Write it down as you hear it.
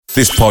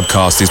This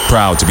podcast is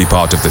proud to be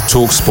part of the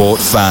TalkSport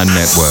Fan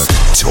Network.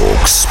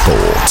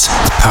 TalkSport.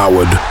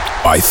 Powered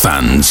by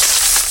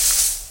fans.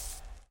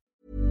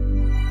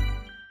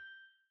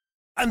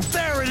 And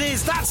there it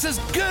is, that's as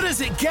good as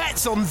it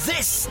gets on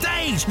this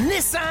stage.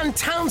 Nissan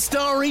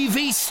Townstar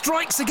EV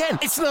strikes again.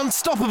 It's an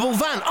unstoppable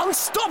van,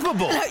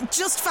 unstoppable.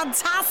 Just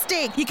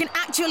fantastic. You can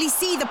actually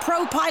see the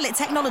ProPilot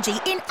technology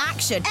in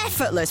action.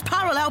 Effortless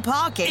parallel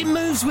parking. It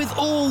moves with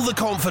all the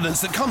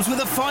confidence that comes with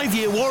a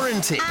 5-year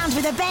warranty. And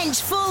with a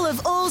bench full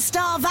of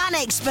all-star van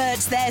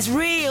experts, there's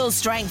real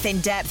strength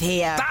in depth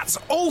here. That's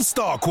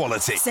all-star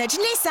quality. Search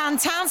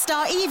Nissan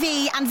Townstar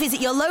EV and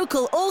visit your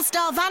local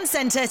all-star van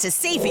centre to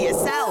see for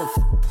yourself.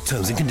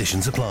 Terms and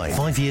conditions apply.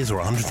 5 years or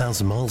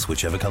 100,000 miles,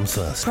 whichever comes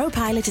first.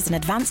 ProPilot is an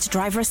advanced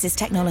driver assist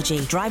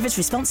technology. Driver's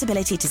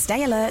responsibility to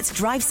stay alert,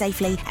 drive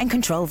safely, and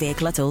control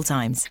vehicle at all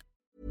times.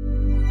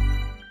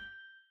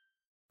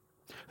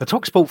 The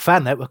TalkSport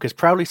Fan Network is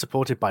proudly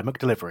supported by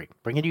McDelivery,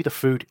 bringing you the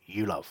food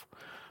you love.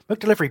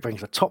 McDelivery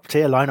brings a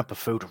top-tier lineup of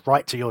food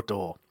right to your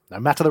door. No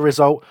matter the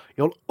result,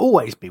 you'll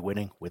always be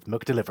winning with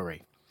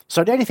McDelivery.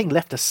 So the only thing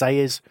left to say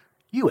is,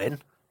 you in?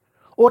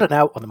 Order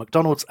now on the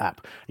McDonald's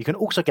app. You can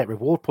also get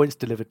reward points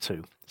delivered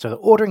too, so that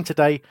ordering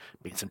today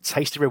means some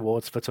tasty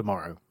rewards for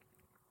tomorrow.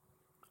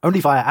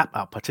 Only via app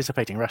at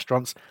participating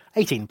restaurants,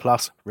 18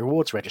 plus,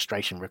 rewards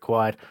registration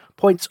required,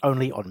 points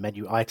only on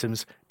menu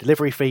items,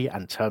 delivery fee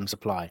and terms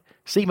apply.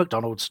 See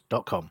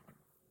mcdonalds.com.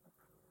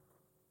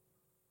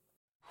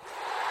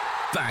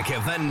 Back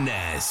of the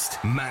Nest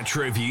Match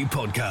Review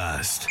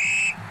Podcast.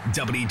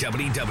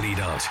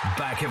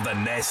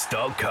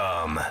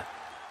 www.backofthenest.com.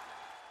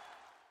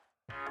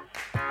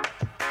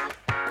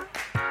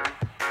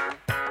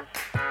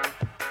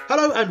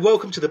 Hello and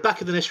welcome to the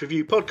Back of the Nest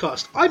Review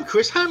Podcast. I'm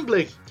Chris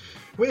Hambling.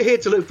 We're here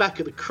to look back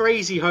at the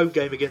crazy home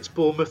game against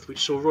Bournemouth,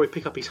 which saw Roy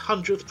pick up his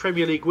 100th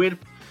Premier League win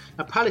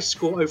and Palace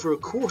score over a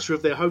quarter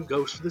of their home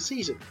goals for the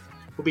season.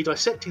 We'll be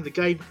dissecting the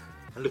game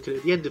and looking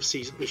at the end of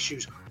season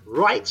issues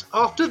right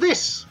after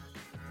this.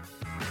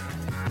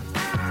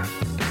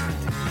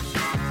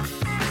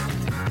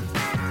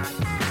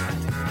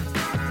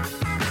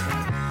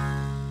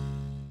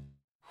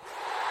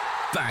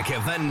 Back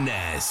of the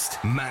Nest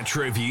Match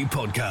Review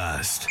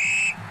Podcast.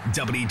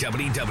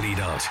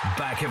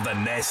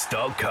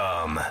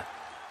 www.backofthenest.com.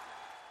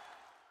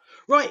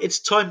 Right, it's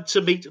time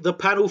to meet the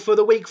panel for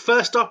the week.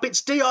 First up,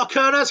 it's DR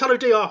Kernaz. Hello,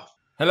 DR.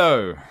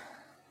 Hello.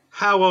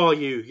 How are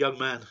you, young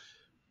man?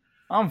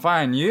 I'm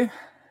fine, you?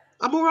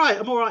 I'm all right.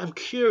 I'm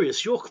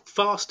curious. You're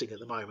fasting at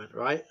the moment,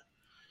 right?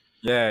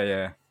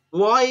 Yeah.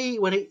 Why,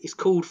 when it's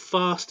called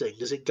fasting,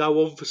 does it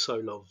go on for so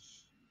long?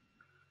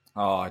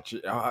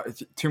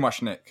 It's too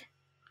much Nick.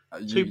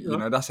 You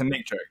know, that's a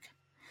Nick joke.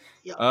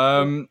 Yeah.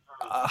 I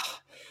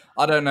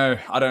don't know,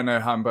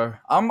 Hambo.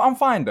 I'm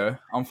fine though.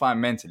 I'm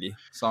fine mentally.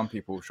 Some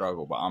people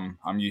struggle, but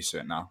I'm used to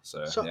it now.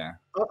 So yeah.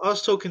 I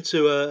was talking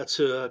to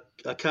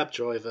a cab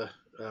driver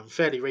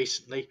fairly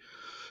recently,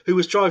 who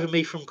was driving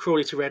me from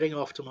Crawley to Reading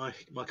after my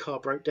car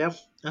broke down,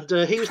 and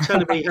he was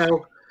telling me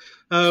how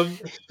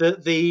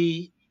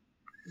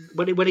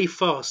when he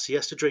fasts, he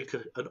has to drink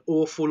an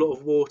awful lot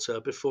of water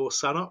before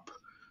sunup.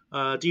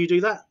 Do you do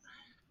that?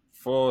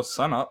 For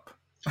sunup?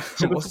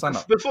 What's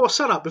sunup? Before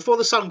sunup, before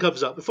the sun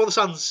comes up. Before the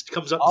sun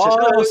comes up.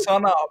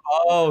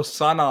 Sunup.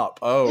 Sunup.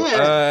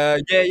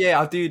 Yeah,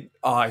 I do.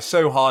 It's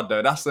so hard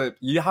though.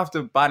 You have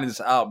to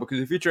balance it out, because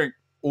if you drink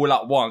all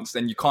at once,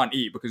 then you can't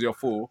eat because you're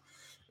full.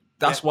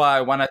 That's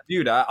why when I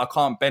do that, I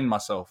can't bend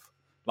myself.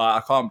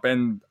 Like, I can't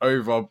bend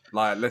over,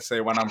 like, let's say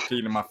when I'm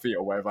cleaning my feet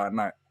or whatever at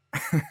night.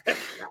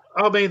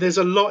 I mean, there's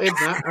a lot in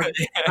that.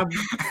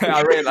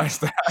 I realised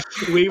that.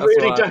 We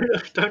really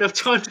don't have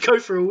time to go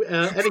through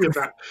any of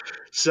that,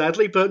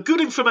 sadly. But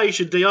good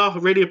information, DR.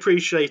 Really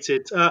appreciate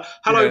it.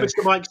 Hello,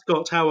 Mr. Mike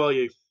Scott. How are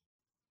you?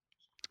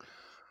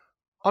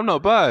 I'm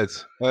not bad.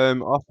 I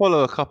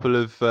follow a couple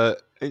of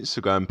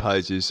Instagram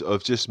pages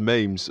of just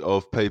memes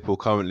of people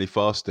currently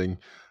fasting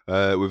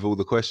with all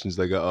the questions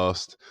they get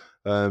asked.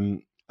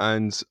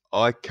 And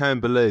I can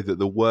believe that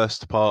the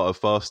worst part of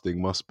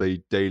fasting must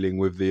be dealing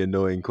with the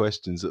annoying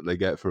questions that they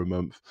get for a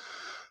month.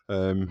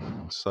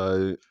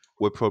 So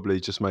we're probably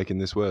just making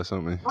this worse,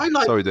 aren't we?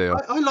 Sorry, dear.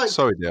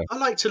 Sorry, dear. I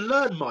like to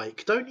learn,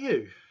 Mike, don't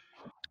you?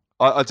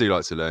 I do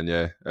like to learn,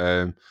 yeah.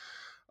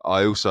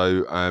 I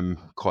also am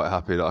quite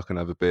happy that I can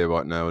have a beer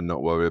right now and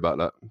not worry about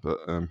that. But,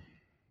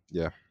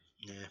 yeah.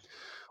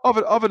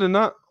 Other than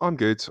that, I'm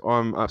good.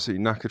 I'm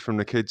absolutely knackered from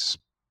the kids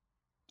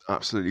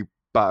absolutely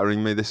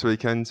battering me this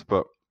weekend,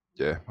 but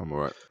yeah, I'm all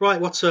right. Right,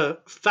 what a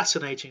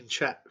fascinating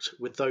chat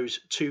with those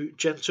two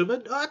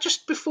gentlemen.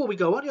 Just before we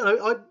go on,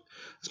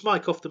 as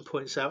Mike often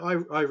points out,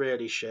 I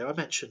rarely share. I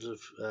mentioned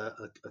of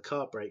a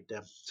car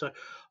breakdown, so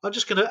I'm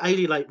just going to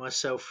alienate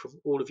myself from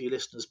all of you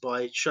listeners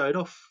by showing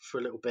off for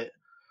a little bit.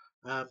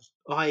 I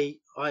have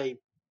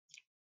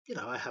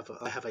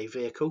a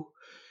vehicle.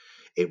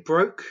 It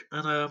broke,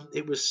 and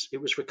it was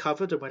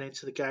recovered and went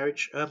into the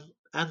garage.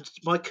 And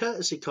my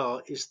courtesy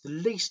car is the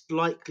least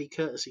likely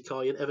courtesy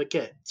car you'll ever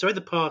get. So in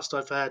the past,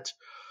 I've had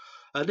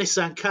a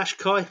Nissan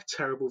Qashqai,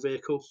 terrible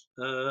vehicle,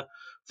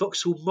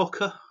 Vauxhall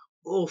Mocha,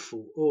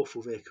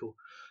 awful vehicle.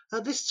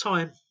 This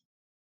time,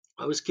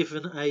 I was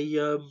given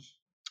a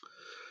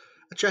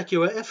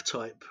Jaguar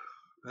F-Type,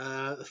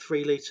 a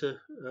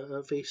 3-litre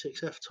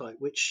V6 F-Type,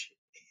 which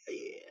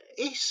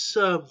is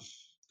I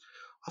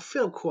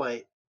feel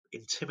quite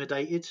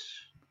intimidated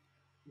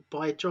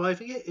by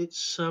driving it.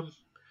 It's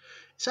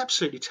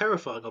absolutely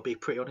terrifying. I'll be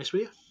pretty honest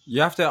with you.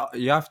 You have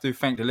to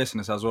thank the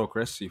listeners as well,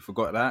 Chris. You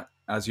forgot that,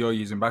 as you're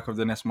using back of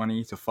the nest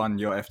money to fund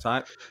your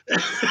F-Type.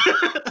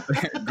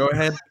 Go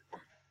ahead.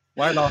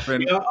 Why are you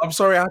laughing? Yeah. I'm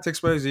sorry I had to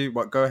expose you,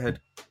 but go ahead.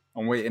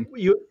 I'm waiting.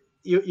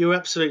 You're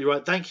absolutely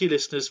right. Thank you,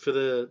 listeners, for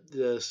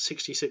the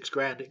 66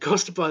 grand it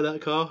cost to buy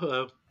that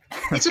car.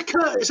 It's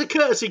a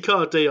courtesy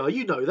car, DR.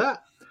 You know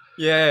that.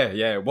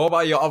 Yeah. What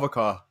about your other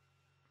car?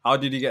 How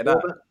did you get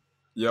that?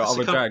 Your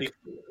other Jag?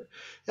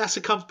 That's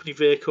a company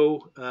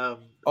vehicle.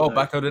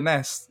 Back of the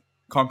nest.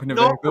 Company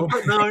vehicle?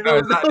 No.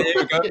 Exactly. Here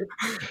we go.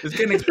 It's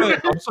getting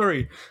exposed. I'm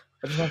sorry.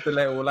 I just have to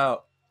let it all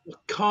out. I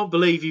can't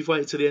believe you've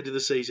waited till the end of the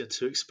season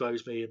to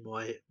expose me and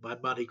my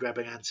money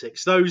grabbing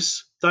antics.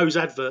 Those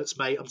adverts,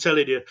 mate. I'm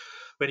telling you,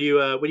 when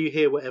you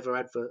hear whatever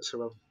adverts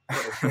are on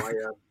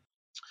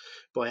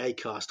by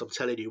Acast, I'm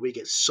telling you, we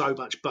get so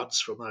much buzz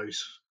from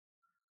those.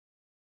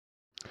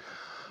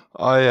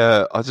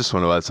 I just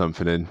want to add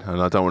something in,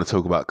 and I don't want to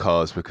talk about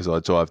cars because I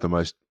drive the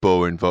most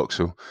boring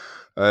Vauxhall.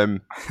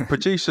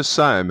 Producer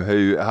Sam,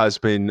 who has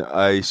been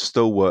a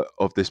stalwart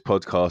of this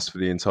podcast for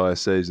the entire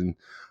season,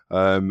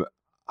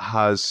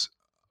 has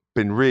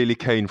been really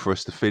keen for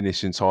us to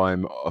finish in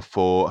time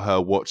for her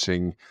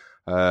watching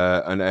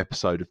an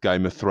episode of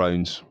Game of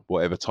Thrones,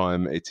 whatever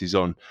time it is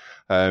on.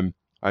 And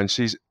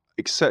she's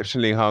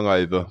exceptionally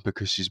hungover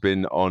because she's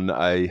been on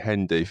a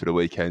hendy for the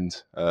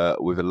weekend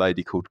with a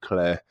lady called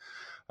Claire.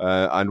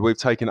 And we've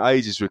taken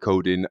ages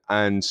recording,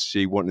 and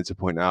she wanted to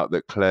point out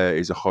that Claire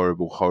is a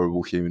horrible,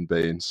 horrible human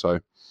being. So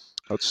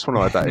I just want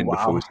to add that in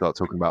before we start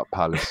talking about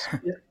Palace.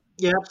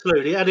 Yeah,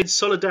 absolutely. And in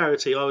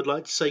solidarity, I would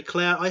like to say,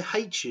 Claire, I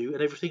hate you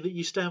and everything that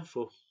you stand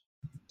for.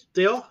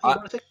 DR,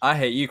 I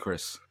hate you,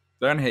 Chris.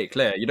 Don't hate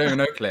Claire. You don't even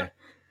know Claire.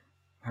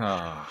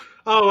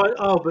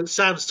 But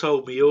Sam's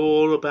told me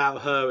all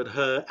about her and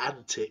her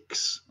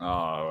antics.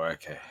 Oh,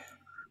 okay.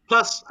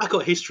 Plus, I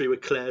got history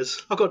with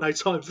Claire's. I've got no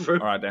time for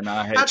him. All right, then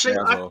I hate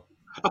Claire as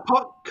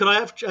well. Can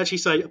I actually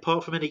say,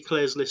 apart from any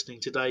Claire's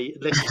listening today,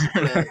 unless it's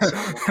Claire,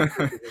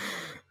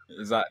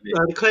 exactly.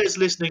 The Claire's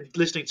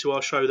listening to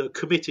our show that are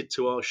committed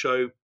to our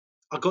show,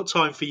 I've got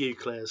time for you,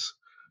 Claire's.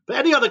 But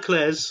any other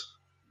Claire's,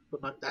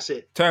 but no, that's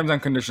it. Terms and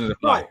conditions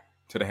apply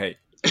to the hate.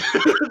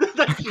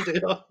 Thank you,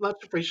 dear.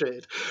 Much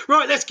appreciated.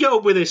 Right, let's get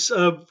on with this.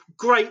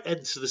 Great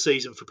end to the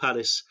season for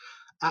Palace.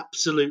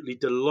 Absolutely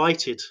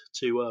delighted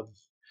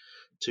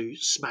to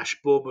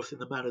smash Bournemouth in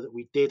the manner that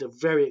we did. A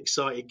very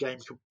exciting game,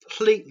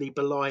 completely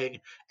belying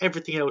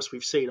everything else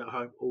we've seen at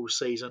home all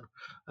season.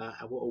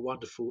 And what a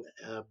wonderful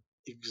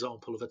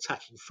example of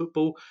attacking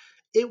football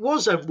it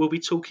was. And we'll be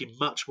talking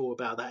much more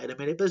about that in a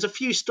minute. There's a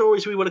few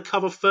stories we want to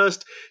cover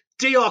first.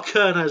 DR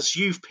Kernaz,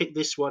 you've picked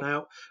this one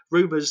out.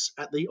 Rumours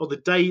on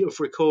the day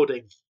of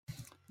recording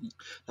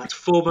that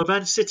former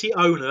Man City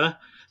owner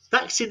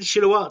Thaksin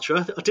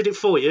Shinawatra, I did it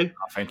for you.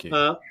 Oh, thank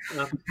you.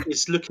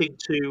 Is looking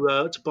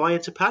to buy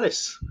into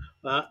Palace,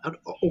 and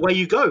away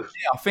you go.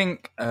 Yeah, I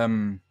think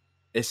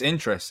it's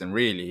interesting,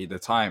 really, the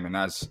time. And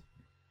as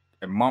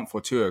a month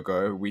or two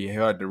ago, we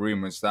heard the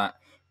rumours that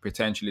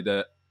potentially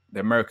the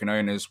American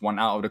owners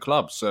want out of the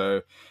club.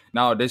 So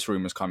now this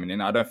rumour's coming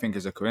in. I don't think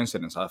it's a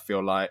coincidence. I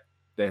feel like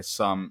there's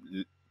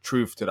some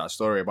truth to that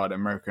story about the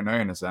American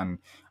owners, and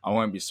I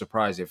won't be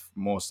surprised if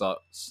more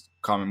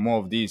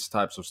of these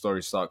types of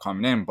stories start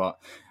coming in. But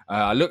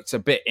I looked a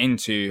bit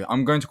into,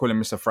 I'm going to call him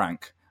Mr.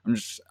 Frank.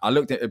 I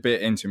looked a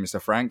bit into Mr.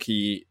 Frank.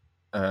 He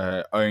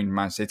owned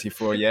Man City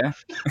for a year.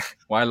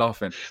 Why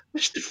laughing?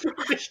 Mr.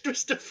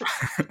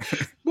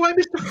 Frank. Why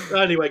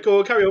Mr. Anyway, go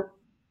on, carry on.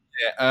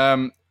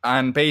 Yeah,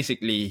 and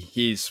basically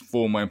his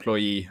former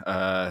employee,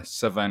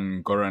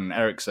 Sven Goran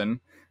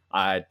Eriksson,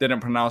 I didn't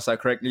pronounce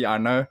that correctly, I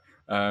know.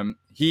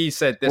 He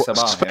said this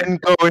about Sven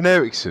Goran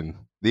Eriksson,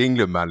 the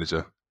England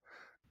manager.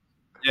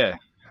 Yeah.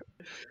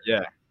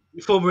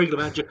 Former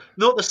England manager,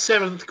 not the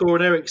 7th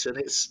Goran Eriksson.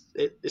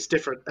 It's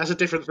different. That's a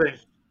different thing.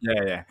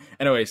 Yeah.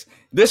 Anyways,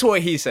 this is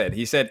what he said.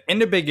 He said in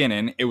the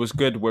beginning it was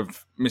good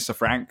with Mr.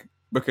 Frank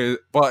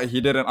but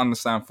he didn't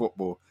understand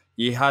football.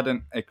 He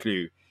hadn't a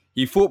clue.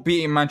 He thought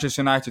beating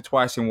Manchester United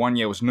twice in 1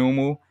 year was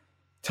normal.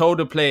 Told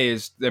the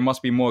players they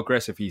must be more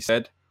aggressive, he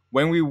said.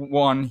 When we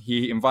won,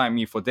 he invited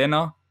me for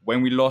dinner.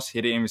 When we lost,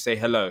 he didn't even say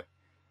hello.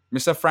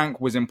 Mr.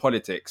 Frank was in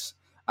politics.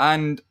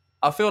 And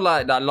I feel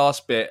like that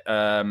last bit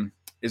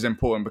is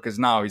important because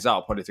now he's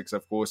out of politics,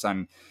 of course,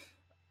 and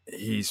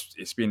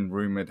it's been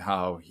rumoured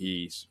how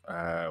he's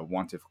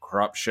wanted for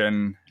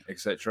corruption,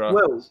 etc.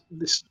 Well,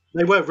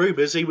 they weren't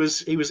rumours.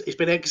 He's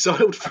been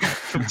exiled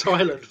from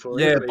Thailand for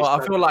it. Yeah, but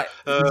I feel like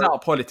he's out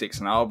of politics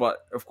now. But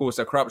of course,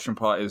 the corruption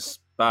part is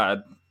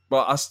bad.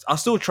 But I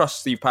still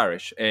trust Steve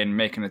Parish in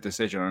making a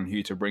decision on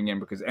who to bring in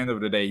because at the end of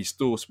the day, he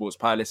still supports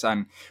Palace,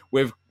 and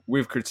we've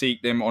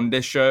critiqued him on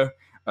this show.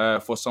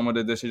 for some of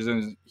the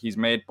decisions he's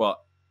made, but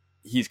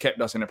he's kept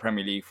us in the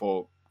Premier League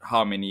for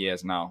how many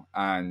years now,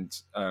 and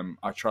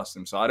I trust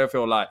him. So I don't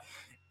feel like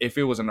if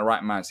it wasn't the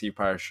right man, Steve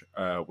Parish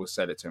will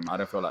sell it to him. I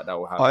don't feel like that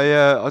will happen.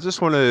 I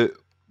just want to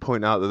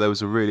point out that there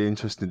was a really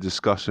interesting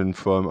discussion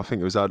from, I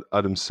think it was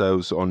Adam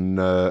Sales on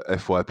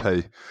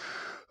FYP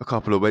a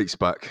couple of weeks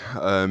back,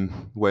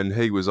 when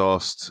he was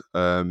asked,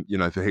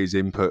 for his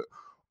input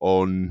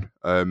on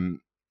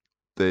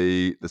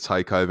the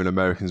takeover and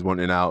Americans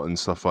wanting out and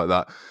stuff like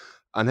that.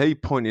 And he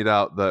pointed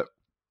out that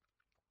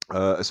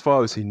as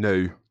far as he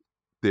knew,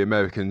 the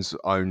Americans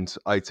owned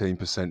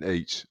 18%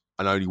 each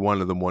and only one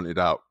of them wanted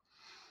out.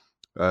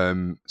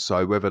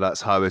 So whether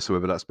that's Harris or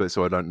whether that's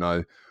Bledsoe, I don't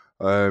know.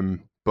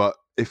 But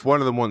if one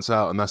of them wants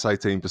out and that's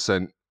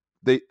 18%,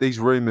 these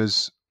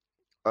rumours,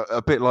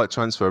 a bit like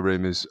transfer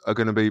rumours, are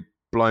going to be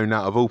blown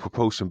out of all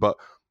proportion. But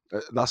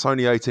that's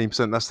only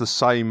 18%. That's the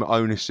same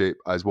ownership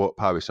as what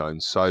Parish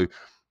owns. So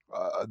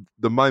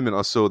the moment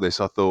I saw this,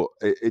 I thought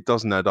it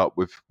doesn't add up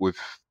with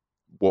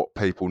what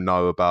people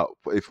know about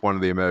if one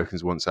of the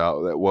Americans wants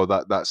out. Well,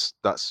 that's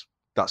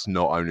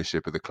not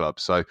ownership of the club.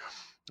 So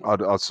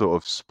I'd sort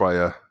of spray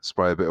a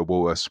bit of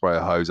water, spray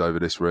a hose over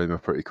this rumour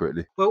pretty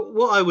quickly. Well,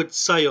 what I would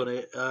say on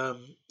it,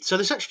 so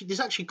there's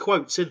actually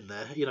quotes in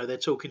there. They're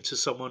talking to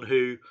someone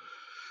who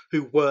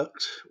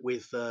worked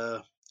with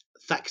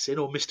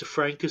Thaksin, or Mr.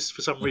 Frank, as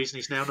for some reason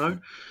he's now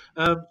known.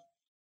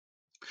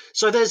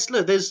 So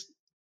there's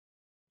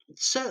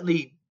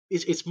certainly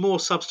it's more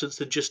substance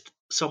than just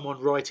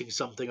someone writing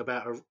something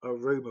about a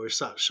rumour as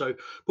such. So,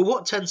 but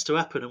what tends to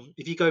happen, and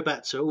if you go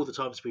back to all the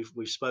times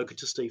we've spoken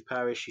to Steve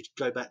Parish, you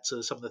go back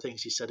to some of the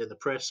things he said in the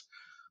press,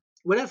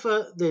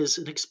 whenever there's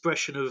an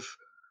expression of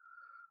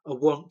a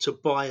want to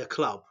buy a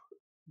club,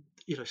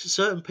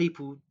 certain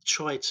people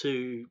try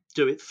to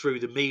do it through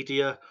the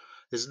media.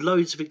 There's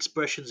loads of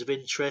expressions of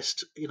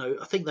interest.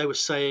 I think they were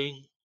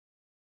saying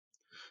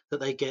that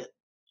they get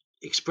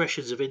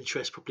expressions of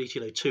interest probably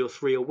 2 or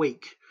 3 a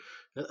week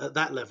at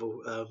that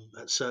level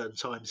at certain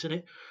times in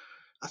it.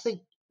 I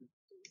think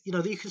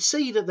you can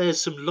see that there's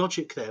some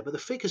logic there, but the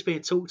figures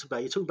being talked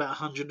about, you're talking about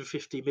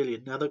 150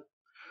 million. Now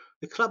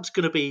the club's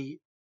going to be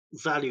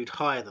valued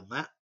higher than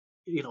that,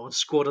 on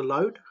squad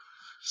alone.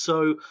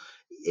 So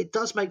it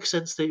does make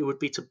sense that it would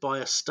be to buy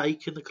a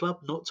stake in the club,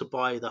 not to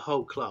buy the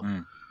whole club.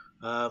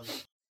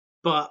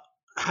 But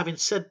having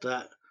said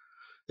that,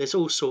 there's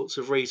all sorts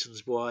of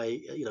reasons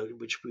why,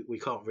 which we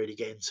can't really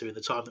get into in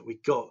the time that we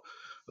got,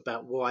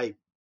 about why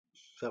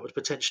that would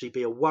potentially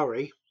be a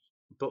worry,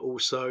 but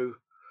also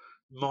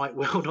might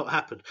well not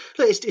happen.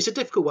 Look, it's a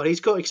difficult one. He's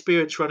got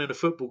experience running a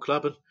football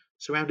club, and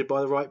surrounded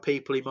by the right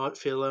people, he might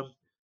feel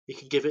he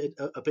can give it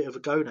a bit of a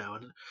go now.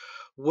 And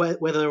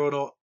whether or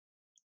not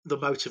the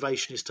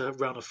motivation is to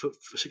run a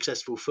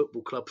successful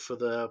football club for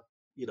the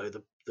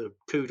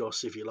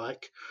kudos, if you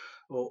like,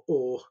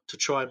 or to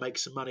try and make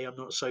some money, I'm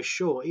not so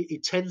sure.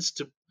 It tends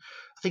to,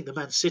 I think the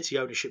Man City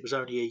ownership was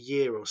only a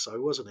year or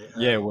so, wasn't it?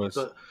 Yeah, it was.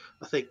 But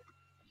I think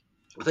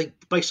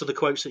based on the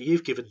quotes that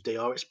you've given,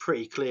 DR, it's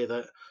pretty clear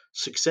that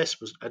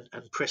success was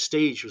and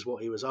prestige was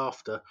what he was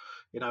after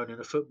in owning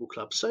a football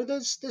club. So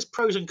there's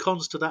pros and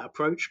cons to that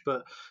approach,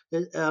 but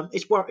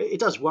it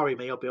does worry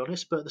me, I'll be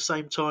honest. But at the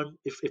same time,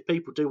 if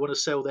people do want to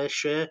sell their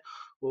share,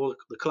 or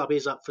the club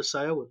is up for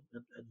sale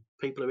and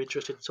people are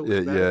interested in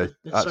talking about it,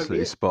 then absolutely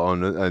so spot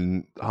on.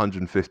 And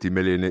 150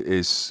 million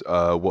is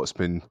what's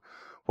been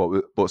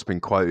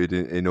quoted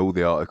in all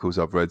the articles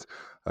I've read.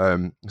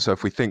 So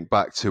if we think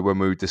back to when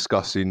we were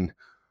discussing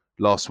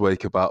last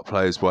week about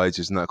players'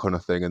 wages and that kind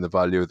of thing, and the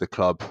value of the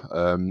club,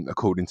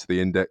 according to the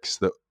index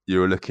that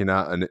you were looking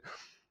at, and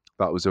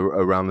that was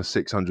around the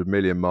 600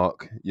 million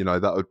mark,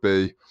 that would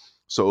be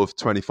sort of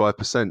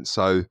 25%.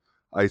 So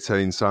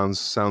 18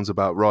 sounds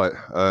about right.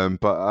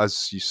 But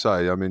as you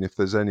say, I mean, if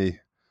there's any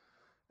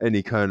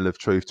kernel of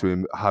truth to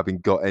him having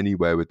got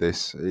anywhere with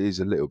this, it is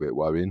a little bit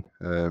worrying.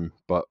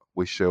 But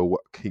we shall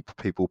keep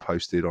people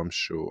posted, I'm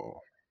sure.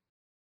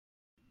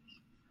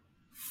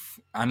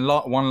 And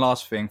one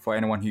last thing for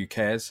anyone who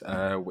cares,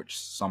 which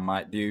some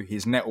might do,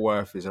 his net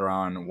worth is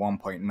around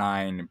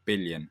 1.9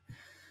 billion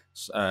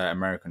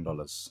American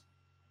dollars.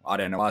 I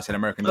don't know why I said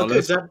American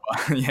dollars.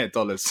 Yeah,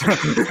 dollars.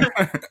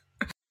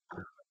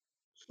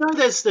 No,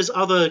 there's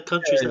other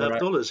countries that have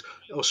dollars.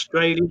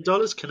 Australian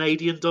dollars,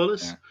 Canadian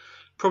dollars. Yeah.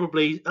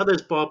 Probably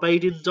others.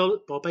 Barbadian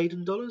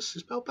dollars.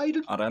 Is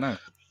Barbadian? I don't know.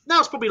 Now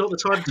it's probably not the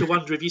time to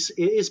wonder if it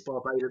is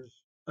Barbadian.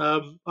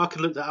 I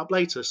can look that up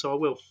later, so I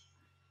will.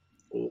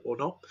 Or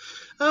not.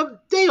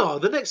 DR,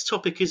 the next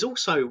topic is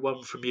also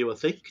one from you, I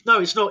think. No,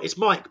 it's not. It's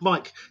Mike.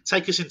 Mike,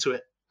 take us into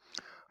it.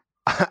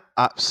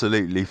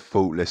 Absolutely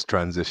faultless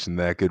transition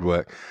there. Good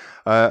work.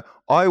 I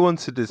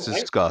wanted to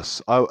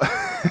discuss. I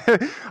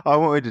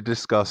wanted to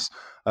discuss.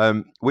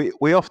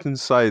 We often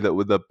say that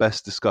with the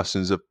best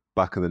discussions of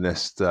Back of the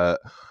Nest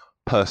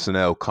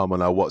personnel come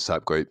on our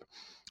WhatsApp group.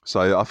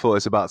 So I thought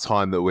it's about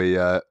time that we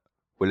let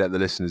the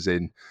listeners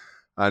in.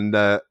 And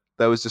there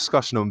was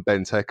discussion on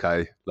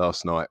Benteke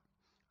last night.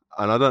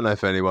 And I don't know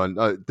if anyone,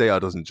 DR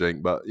doesn't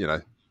drink, but,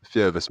 a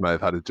few of us may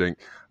have had a drink.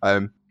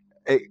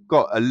 it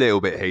got a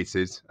little bit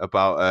heated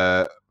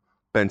about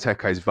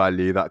Benteke's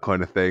value, that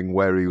kind of thing,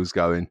 where he was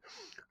going.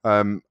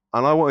 And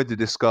I wanted to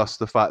discuss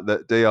the fact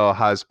that DR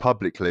has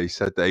publicly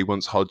said that he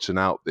wants Hodgson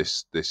out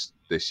this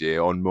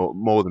year on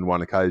more than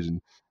one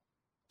occasion.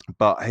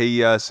 But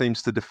he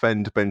seems to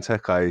defend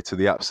Benteke to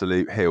the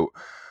absolute hilt,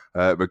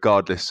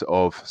 regardless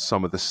of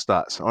some of the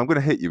stats. I'm going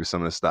to hit you with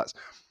some of the stats.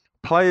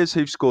 Players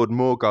who've scored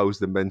more goals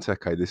than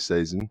Benteke this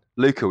season: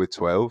 Luka with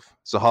 12,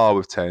 Zaha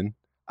with 10,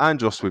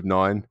 Andros with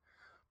 9,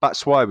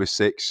 Batshuayi with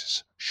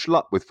 6,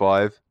 Schlupp with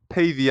 5,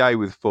 PVA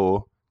with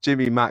 4,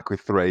 Jimmy Mack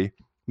with 3,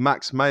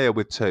 Max Meyer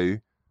with 2,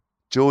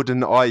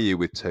 Jordan Ayew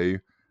with 2,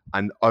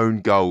 and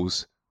own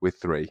goals with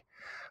 3.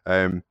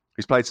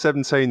 He's played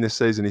 17 this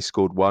season, he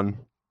scored 1.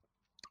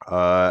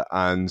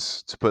 And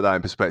to put that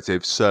in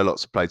perspective,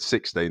 Sirlott's played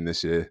 16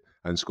 this year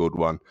and scored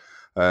 1.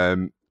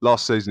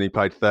 Last season he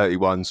played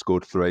 31,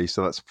 scored 3,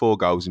 so that's 4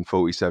 goals in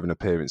 47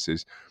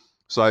 appearances.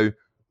 So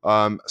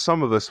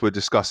some of us were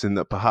discussing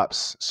that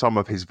perhaps some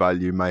of his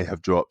value may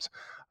have dropped,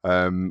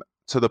 to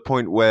the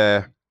point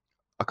where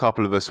a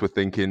couple of us were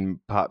thinking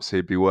perhaps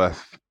he'd be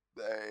worth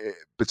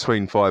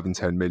between 5 and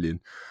 10 million.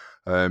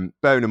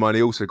 Bearing in mind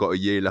he also got a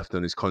year left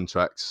on his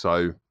contract,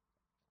 so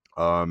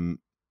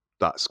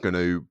that's going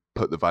to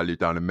put the value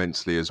down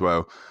immensely as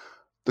well.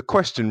 The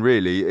question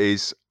really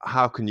is,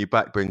 how can you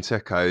back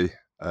Benteke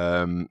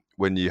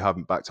when you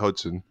haven't backed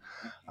Hodgson?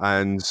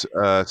 And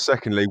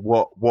secondly,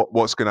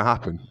 what's going to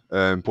happen?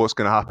 What's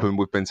going to happen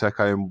with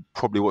Benteke, and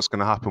probably what's going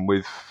to happen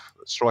with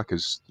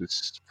strikers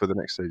for the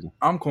next season?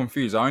 I'm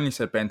confused. I only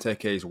said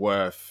Benteke is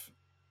worth...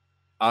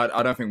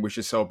 I don't think we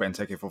should sell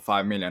Benteke for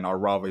 5 million. I'd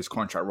rather his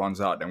contract runs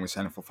out than we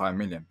sell him for 5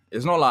 million.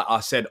 It's not like I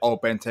said,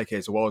 Benteke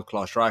is a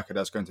world-class striker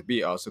that's going to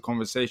beat us. The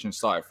conversation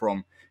started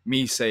from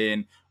me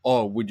saying,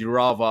 would you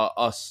rather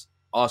us,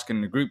 asking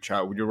in the group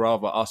chat, would you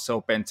rather us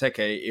sell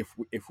Benteke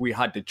if we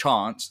had the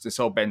chance to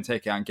sell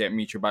Benteke and get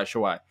Michy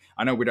Batshuayi?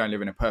 I know we don't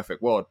live in a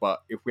perfect world,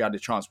 but if we had the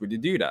chance, would you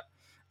do that?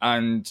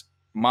 And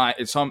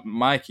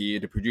Mikey,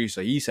 the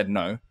producer, he said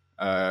no,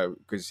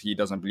 because he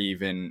doesn't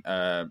believe in...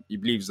 he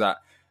believes that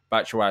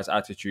Batshuayi's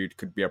attitude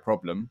could be a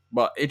problem.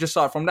 But it just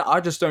started from that.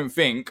 I just don't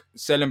think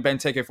selling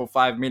Benteke for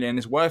 5 million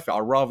is worth it. I'd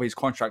rather his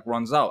contract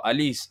runs out. At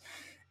least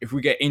if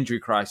we get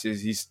injury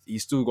crisis,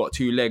 he's still got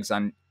 2 legs.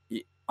 And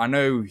I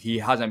know he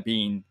hasn't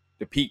been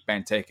the peak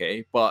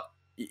Benteke, but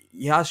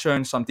he has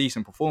shown some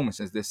decent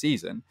performances this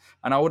season.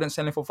 And I wouldn't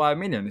sell him for 5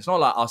 million. It's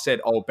not like I said,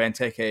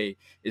 Benteke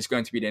is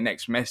going to be the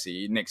next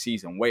Messi next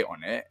season. Wait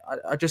on it.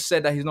 I just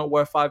said that he's not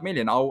worth 5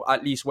 million. I'll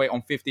at least wait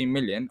on 15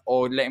 million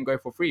or let him go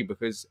for free,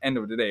 because end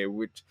of the day,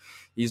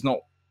 he's not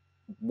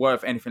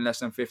worth anything less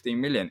than 15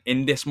 million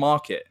in this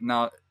market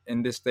now,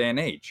 in this day and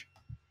age.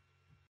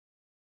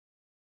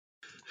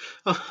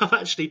 I'm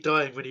actually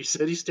dying when you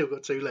said he's still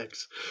got 2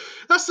 legs.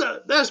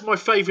 That's my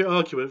favourite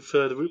argument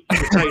for the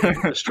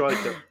retaining a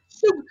striker.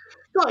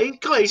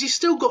 Guys, he's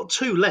still got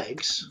 2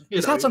 legs.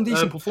 He's had some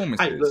decent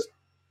performances. Hey, look,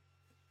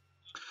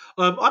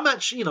 I'm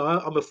actually,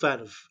 I'm a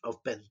fan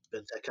of Ben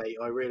Benteke.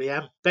 I really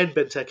am. Ben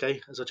Benteke,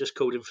 as I just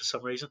called him for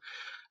some reason.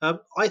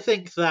 I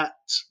think that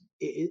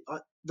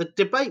the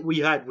debate we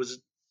had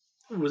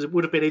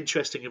would have been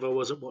interesting if I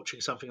wasn't watching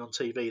something on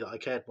TV that I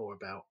cared more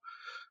about.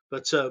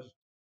 But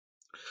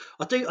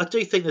I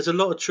do think there's a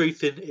lot of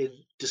truth in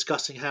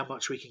discussing how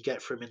much we can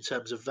get from him in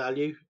terms of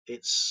value.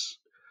 It's,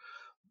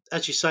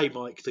 as you say,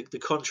 Mike, the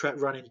contract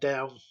running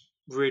down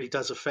really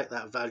does affect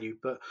that value.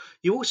 But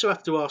you also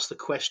have to ask the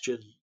question,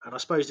 and I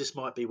suppose this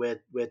might be where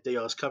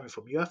DR's coming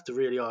from. You have to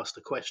really ask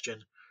the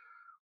question,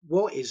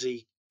 what is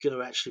he going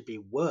to actually be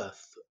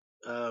worth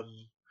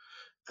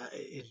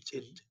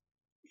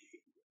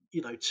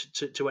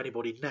to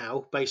anybody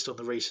now, based on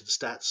the recent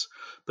stats?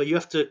 But you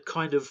have to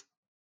kind of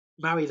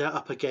marry that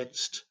up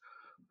against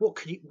what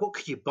can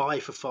you buy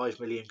for 5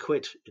 million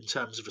quid in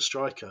terms of a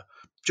striker?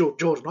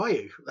 Jordan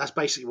Ayew, that's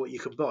basically what you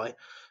can buy.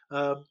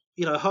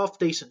 Half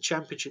decent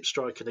championship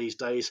striker these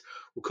days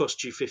will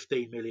cost you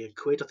 15 million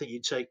quid. I think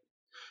you'd take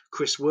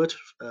Chris Wood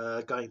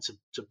going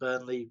to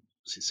Burnley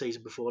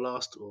season before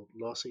last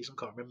season,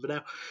 can't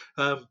remember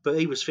now. But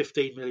he was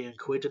 15 million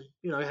quid,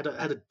 and had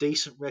a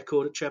decent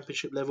record at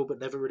championship level,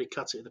 but never really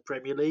cut it in the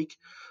Premier League.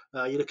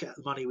 You look at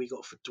the money we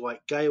got for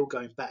Dwight Gale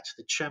going back to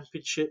the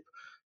championship,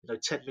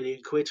 10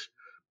 million quid.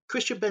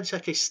 Christian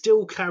Benteke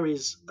still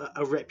carries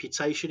a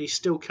reputation. He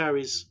still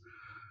carries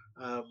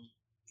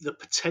the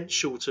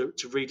potential to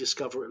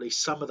rediscover at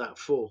least some of that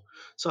form.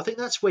 So I think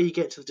that's where you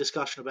get to the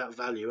discussion about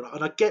value.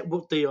 And I get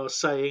what they are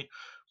saying,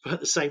 but at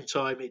the same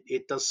time,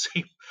 it does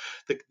seem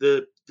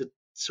the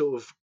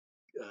sort of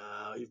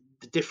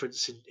the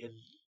difference in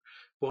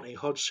wanting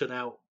Hodgson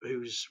out,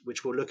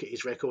 which we'll look at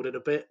his record in a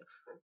bit,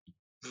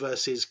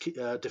 versus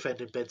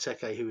defending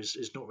Benteke, who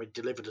is not really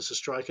delivered as a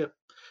striker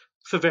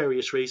for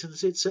various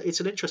reasons. It's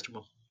an interesting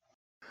one.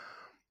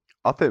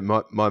 I think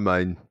my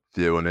main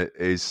view on it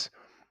is,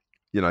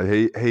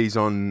 he's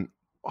on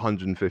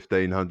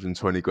 115,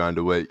 120 grand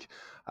a week.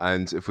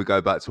 And if we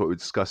go back to what we were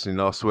discussing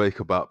last week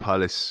about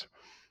Palace's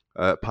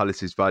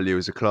value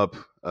as a club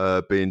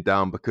being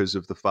down because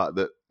of the fact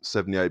that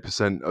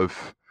 78%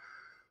 of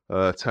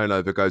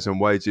turnover goes on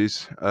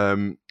wages.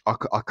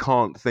 I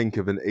can't think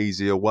of an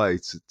easier way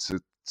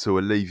to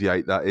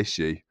alleviate that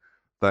issue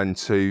than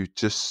to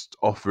just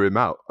offer him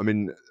out. I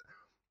mean,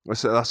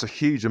 that's a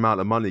huge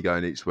amount of money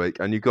going each week,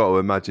 and you've got to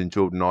imagine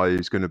Jordan Ayew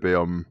is going to be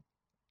on,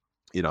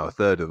 a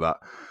third of that,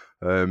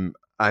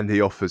 and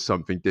he offers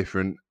something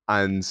different.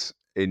 And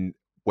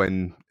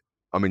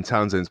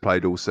Townsend's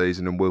played all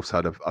season, and Wilf's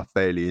had a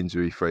fairly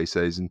injury-free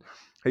season.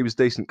 He was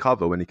decent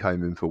cover when he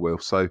came in for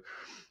Wilf. So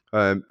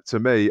to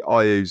me,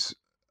 Ayew's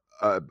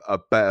a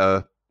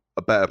better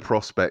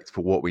prospect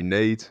for what we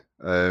need.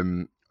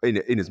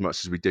 In as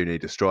much as we do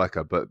need a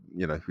striker, but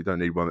we don't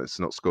need one that's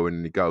not scoring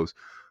any goals.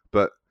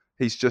 But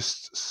he's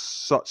just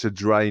such a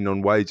drain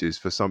on wages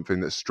for something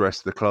that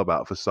stressed the club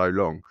out for so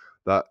long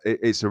that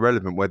it's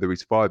irrelevant whether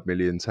he's 5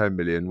 million, 10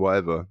 million,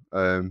 whatever,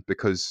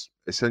 because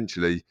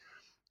essentially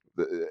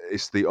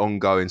it's the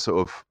ongoing sort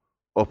of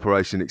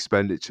operation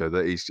expenditure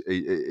that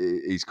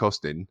he's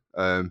costing.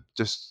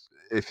 Just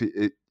if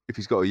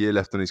he's got a year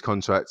left on his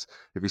contract,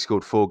 if he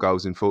scored 4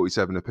 goals in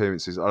 47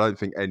 appearances, I don't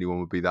think anyone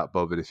would be that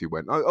bothered if he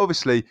went.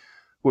 Obviously,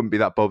 wouldn't be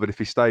that bothered if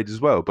he stayed as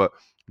well, but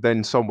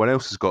then someone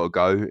else has got to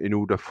go in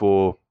order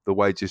for the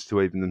wages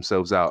to even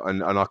themselves out.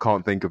 And I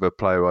can't think of a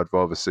player I'd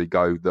rather see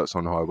go that's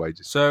on high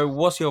wages. So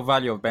what's your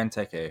value of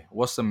Benteke?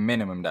 What's the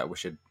minimum that we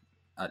should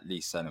at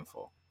least sell him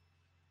for?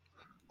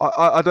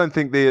 I don't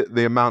think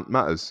the amount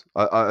matters.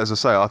 As I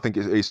say, I think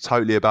it's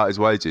totally about his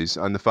wages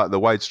and the fact the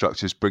wage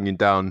structure is bringing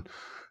down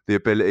the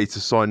ability to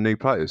sign new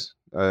players.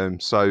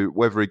 So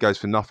whether he goes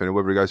for nothing or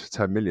whether he goes for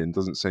 10 million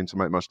doesn't seem to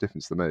make much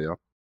difference to me. Yeah?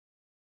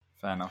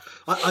 Fair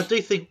enough. I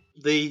do think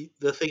the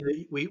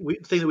thing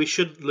that we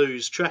shouldn't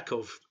lose track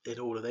of in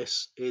all of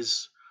this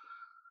is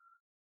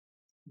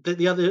that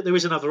there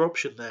is another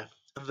option there,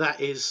 and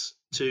that is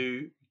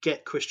to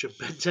get Christian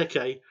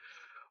Benteke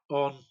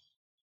on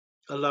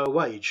a lower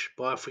wage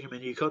by offering him a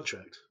new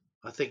contract.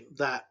 I think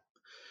that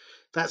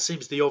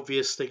seems the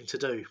obvious thing to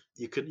do.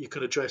 You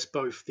can address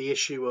both the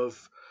issue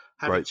of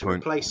having to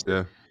replace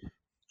him,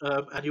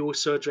 and you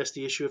also address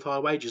the issue of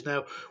higher wages.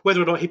 Now,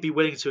 whether or not he'd be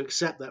willing to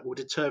accept that will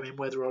determine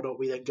whether or not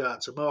we then go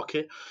out to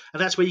market,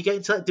 and that's where you get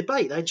into that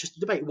debate, that interesting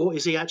debate. What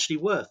is he actually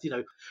worth?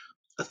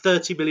 A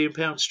 £30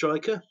 million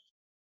striker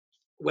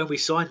when we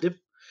signed him,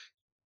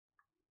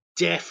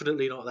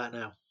 definitely not that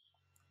now.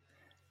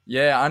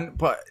 Yeah,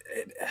 but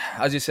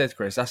as you said,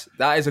 Chris,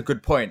 that is a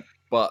good point.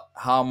 But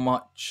how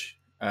much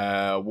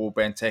will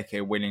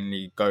Benteke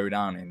willingly go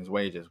down in his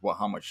wages?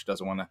 How much does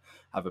he want to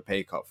have a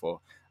pay cut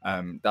for?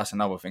 That's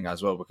another thing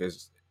as well,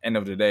 because end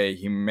of the day,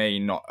 he may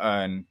not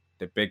earn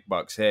the big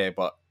bucks here,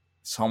 but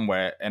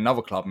somewhere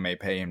another club may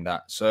pay him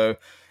that. So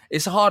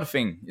it's a hard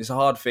thing. It's a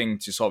hard thing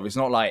to solve. It's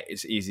not like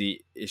it's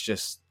easy. It's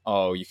just,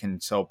 you can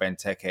sell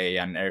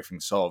Benteke and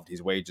everything's solved.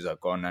 His wages are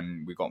gone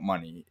and we got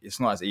money. It's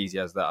not as easy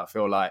as that. I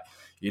feel like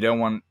you don't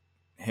want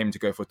him to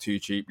go for too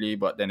cheaply,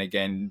 but then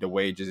again, the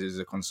wages is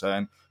a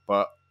concern.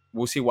 But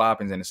we'll see what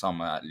happens in the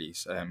summer at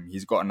least.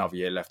 He's got another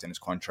year left in his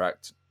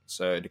contract.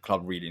 So the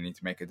club really need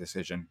to make a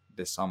decision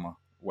this summer,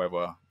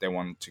 whether they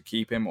want to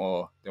keep him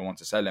or they want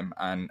to sell him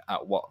and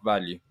at what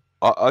value.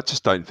 I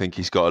just don't think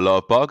he's got a lot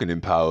of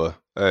bargaining power.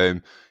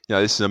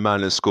 This is a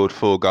man that scored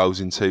 4 goals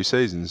in 2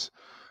 seasons.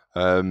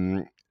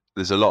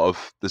 There's a lot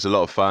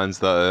of fans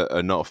that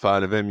are not a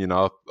fan of him.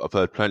 I've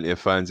heard plenty of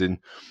fans in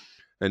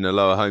the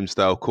Lower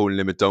Homesdale calling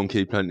him a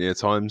donkey plenty of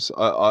times.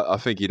 I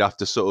think he'd have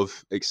to sort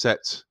of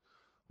accept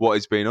what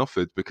is being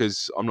offered,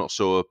 because I'm not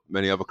sure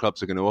many other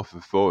clubs are going to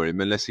offer for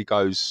him unless he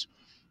goes,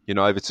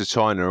 over to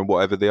China and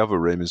whatever the other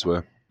rumours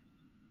were.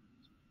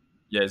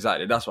 Yeah,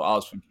 exactly. That's what I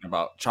was thinking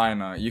about.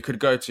 China. You could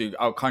go to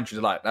countries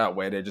like that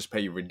where they just pay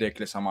you a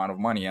ridiculous amount of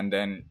money, and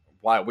then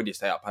why would you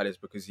stay at Palace?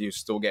 Because you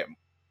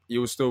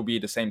will still be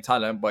the same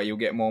talent, but you'll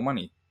get more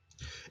money.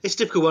 It's a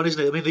difficult one,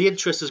 isn't it? I mean, the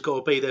interest has got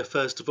to be there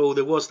first of all.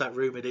 There was that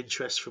rumoured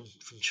interest from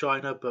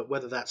China, but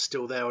whether that's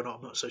still there or not,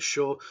 I'm not so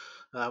sure.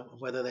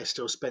 Whether they're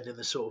still spending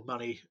the sort of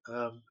money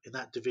in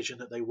that division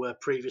that they were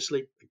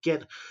previously,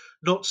 again,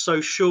 not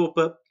so sure.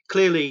 But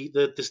clearly,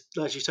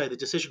 as you say, the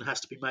decision has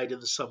to be made in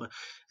the summer.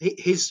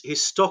 His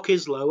stock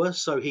is lower,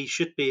 so he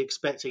should be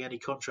expecting any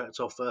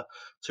contract offer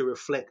to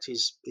reflect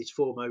his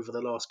form over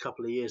the last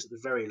couple of years at the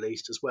very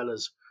least, as well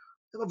as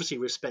obviously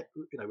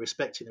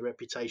respecting the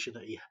reputation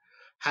that he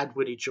had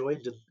when he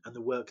joined and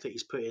the work that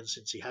he's put in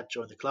since he had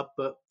joined the club.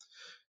 But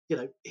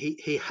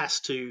he has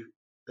to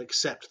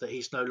accept that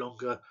he's no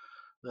longer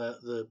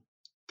the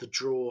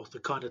draw, the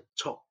kind of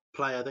top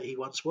player that he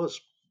once was.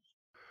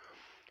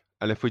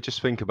 And if we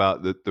just think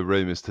about the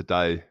rumours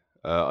today,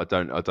 I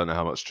don't know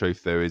how much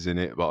truth there is in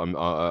it, but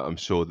I'm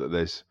sure that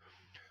there's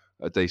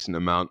a decent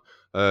amount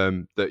that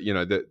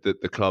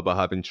the club are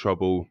having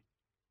trouble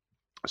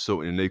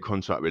sorting a new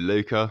contract with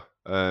Luka.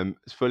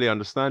 It's fully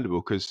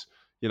understandable because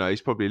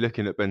he's probably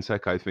looking at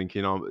Benteke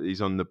thinking,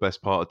 he's on the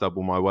best part of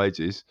double my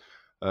wages,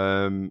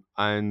 and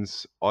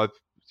I've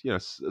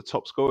a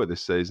top scorer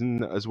this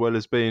season as well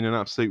as being an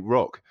absolute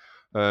rock.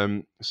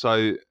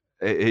 So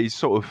he's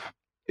sort of,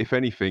 if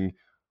anything,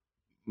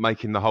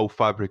 making the whole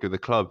fabric of the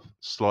club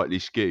slightly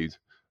skewed,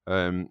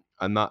 and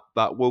that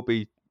will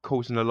be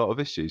causing a lot of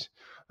issues.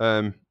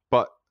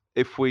 But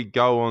if we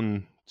go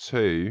on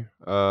to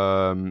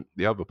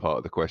the other part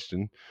of the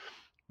question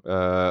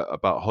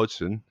about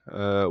Hodgson,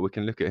 we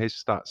can look at his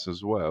stats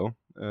as well.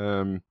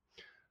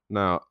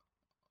 Now,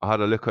 I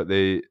had a look at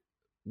the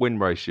win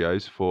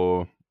ratios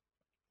for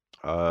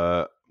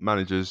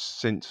managers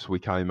since we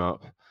came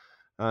up,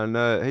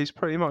 and he's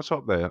pretty much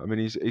up there. I mean,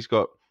 he's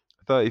got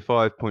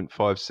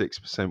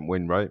 35.56%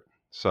 win rate,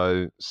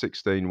 so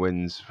 16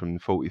 wins from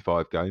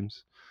 45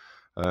 games.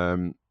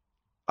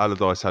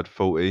 Allardyce had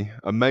 40.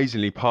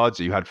 Amazingly,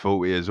 Pardew had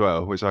 40 as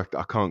well, which I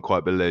can't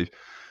quite believe.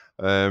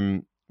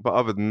 But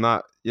other than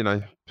that,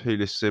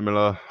 Pulis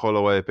similar,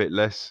 Holloway a bit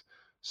less.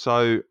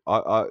 So,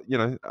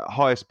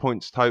 highest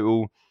points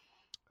total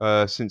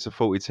since a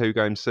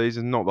 42-game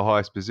season. Not the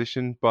highest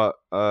position, but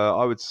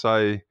I would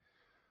say,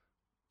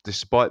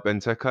 despite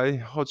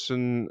Benteke,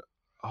 Hodgson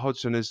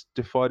has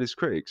defied his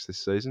critics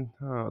this season.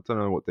 I don't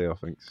know what DR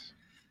thinks.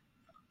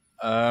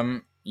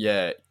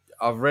 Yeah,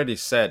 I've already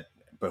said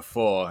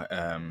before,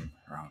 around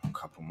a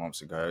couple of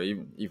months ago,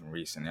 even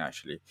recently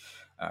actually,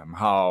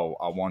 how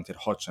I wanted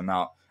Hodgson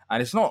out.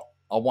 And it's not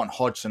I want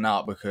Hodgson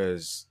out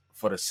because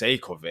for the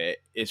sake of it,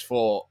 it's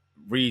for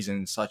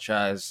reasons such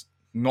as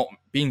not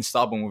being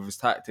stubborn with his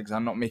tactics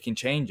and not making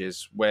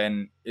changes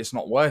when it's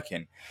not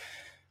working.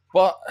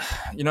 But,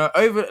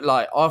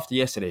 after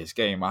yesterday's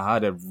game, I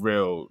had a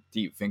real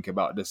deep think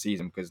about the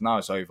season because now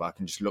it's over. I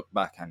can just look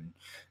back and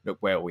look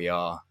where we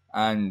are.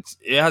 And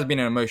it has been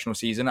an emotional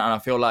season. And I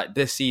feel like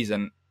this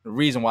season, the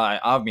reason why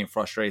I've been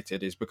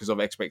frustrated is because of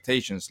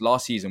expectations.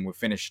 Last season, we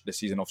finished the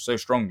season off so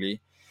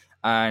strongly.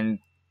 And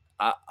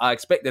I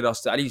expected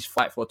us to at least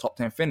fight for a top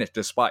 10 finish,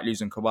 despite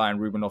losing Kabay and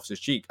Ruben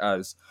Loftus-Cheek,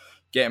 as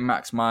getting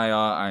Max Meyer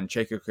and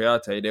Cheiko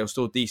Kouyaté, they were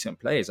still decent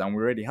players and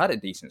we already had a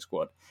decent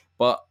squad.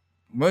 But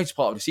most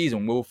part of the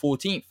season, we were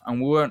 14th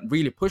and we weren't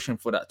really pushing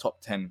for that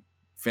top 10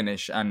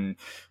 finish and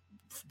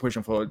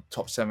pushing for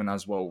top 7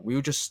 as well. We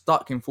were just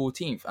stuck in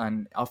 14th,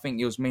 and I think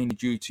it was mainly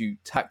due to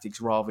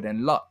tactics rather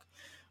than luck.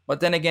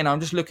 But then again,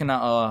 I'm just looking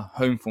at our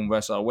home form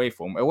versus our away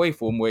form. Away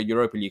form, we're a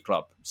Europa League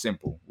club.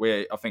 Simple.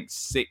 We're, I think,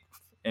 6th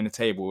in the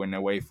table in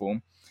away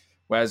form,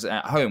 whereas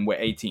at home, we're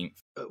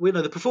 18th. We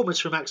know the performance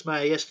from Max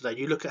Meyer yesterday.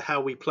 You look at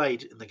how we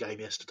played in the game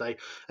yesterday,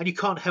 and you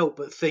can't help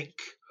but think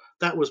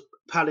that was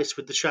Palace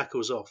with the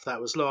shackles off. That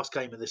was last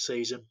game of the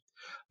season.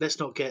 Let's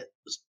not get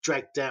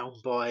dragged down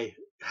by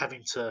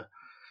having to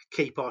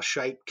keep our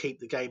shape, keep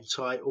the game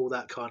tight, all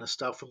that kind of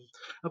stuff.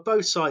 And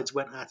both sides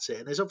went at it.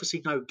 And there's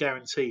obviously no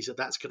guarantees that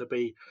that's going to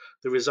be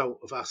the result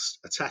of us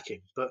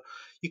attacking. But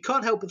you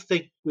can't help but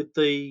think with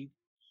the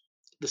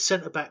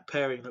centre-back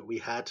pairing that we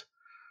had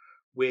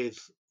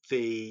with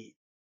the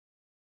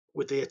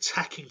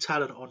attacking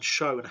talent on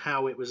show and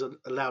how it was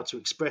allowed to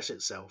express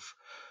itself,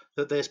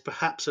 that there's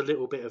perhaps a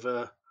little bit of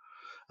a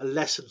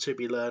lesson to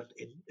be learned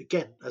in,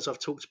 again, as I've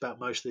talked about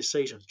most of this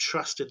season,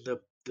 trusting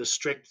the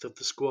strength of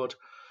the squad,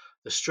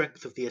 the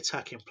strength of the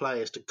attacking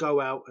players to go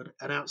out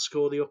and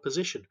outscore the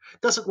opposition.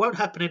 Won't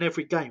happen in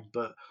every game,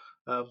 but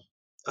I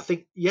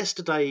think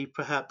yesterday,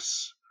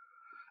 perhaps,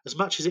 as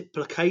much as it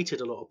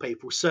placated a lot of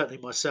people, certainly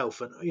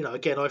myself, and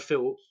again, I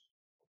feel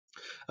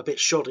a bit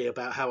shoddy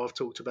about how I've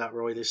talked about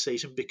Roy this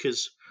season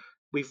because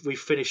we've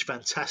finished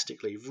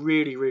fantastically,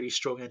 really, really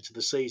strong end to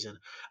the season,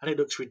 and it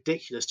looks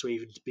ridiculous to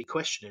even be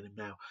questioning him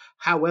now.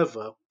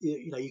 However,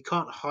 you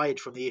can't hide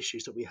from the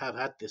issues that we have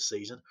had this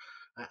season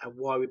and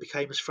why we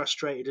became as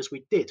frustrated as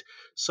we did.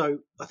 So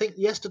I think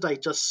yesterday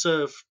just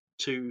served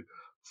to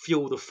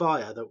fuel the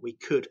fire that we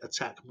could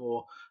attack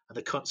more, and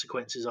the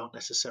consequences aren't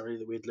necessarily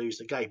that we'd lose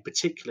the game,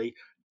 particularly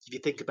if you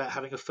think about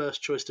having a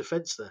first choice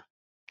defence there.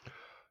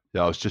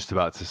 Yeah, I was just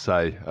about to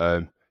say,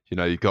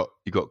 you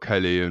got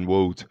Kelly and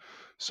Ward,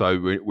 so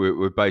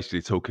we're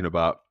basically talking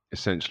about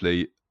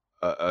essentially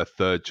a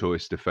third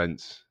choice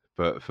defence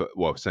for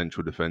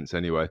central defence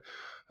anyway.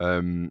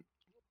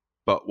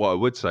 But what I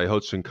would say,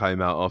 Hodgson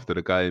came out after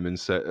the game and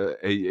said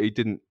he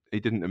didn't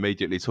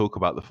immediately talk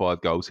about the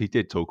 5 goals. He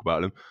did talk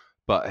about them,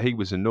 but he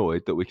was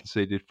annoyed that we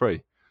conceded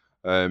 3.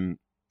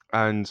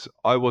 And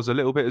I was a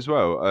little bit as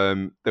well.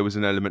 There was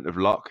an element of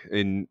luck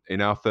in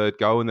our third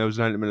goal, and there was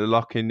an element of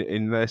luck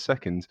in their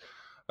second.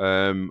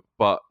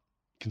 But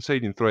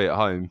conceding 3 at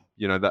home,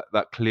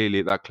 that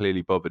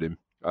clearly bothered him.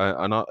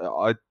 And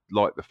I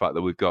like the fact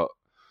that we've got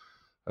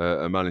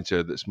a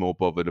manager that's more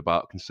bothered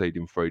about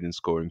conceding 3 than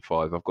scoring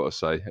 5. I've got to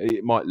say,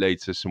 it might lead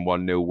to some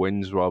 1-0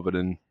 wins rather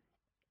than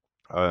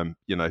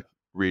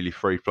really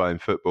free flowing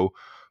football.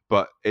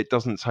 But it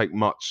doesn't take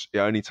much. It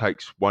only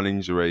takes one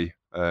injury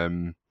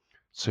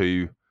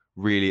to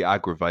really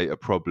aggravate a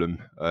problem.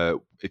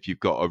 If you've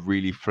got a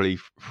really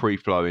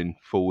free-flowing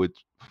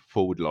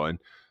forward line,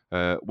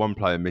 one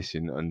player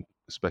missing, and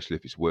especially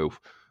if it's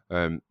Wilf,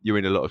 you're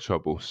in a lot of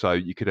trouble. So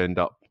you could end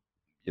up,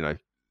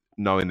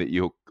 knowing that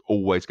you're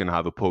always going to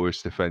have a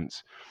porous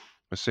defence.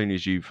 As soon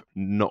as you've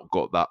not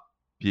got that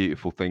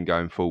beautiful thing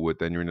going forward,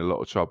 then you're in a lot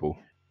of trouble.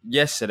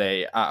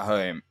 Yesterday at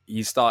home,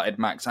 he started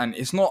Max, and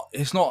it's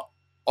not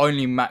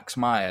only Max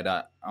Meyer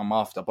that I'm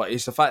after, but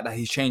it's the fact that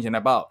he's changing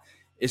about.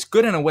 it's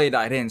good in a way that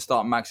I didn't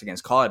start Max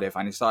against Cardiff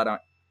and he started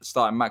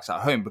Max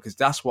at home, because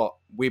that's what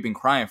we've been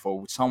crying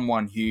for,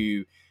 someone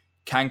who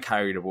can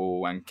carry the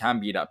ball and can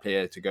be that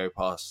player to go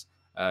past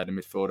the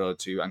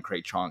midfielder and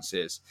create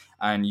chances.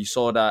 And you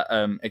saw that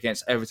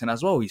against Everton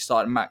as well. He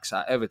started Max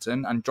at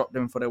Everton and dropped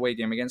him for the away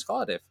game against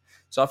Cardiff.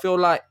 So I feel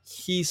like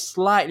he's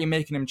slightly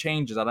making them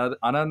changes.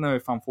 I don't know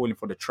if I'm falling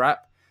for the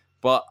trap,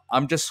 but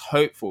I'm just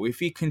hopeful. If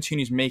he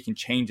continues making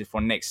changes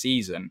for next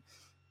season,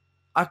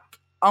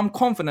 I'm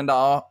confident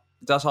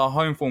that our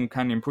home form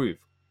can improve.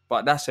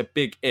 But that's a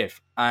big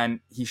if. And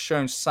he's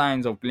shown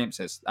signs of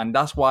glimpses. And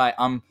that's why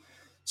I'm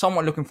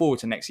somewhat looking forward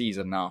to next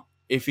season now,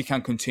 if we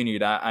can continue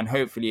that. And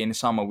hopefully in the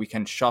summer we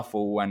can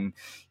shuffle and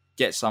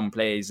get some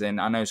players in.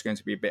 I know it's going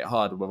to be a bit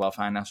hard with our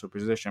financial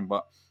position,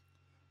 but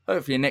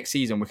hopefully next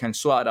season we can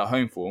sort out our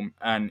home form.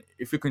 And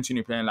if we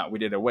continue playing like we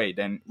did away,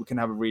 then we can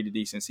have a really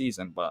decent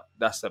season. But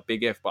that's a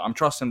big if. But I'm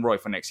trusting Roy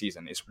for next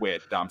season. It's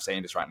weird that I'm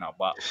saying this right now,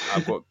 but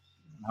I've got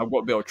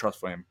a bit of trust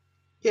for him.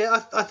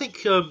 Yeah, I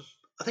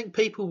think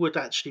people would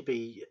actually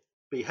be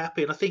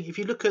happy. And I think if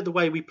you look at the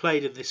way we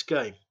played in this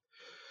game,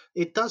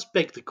 it does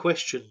beg the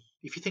question.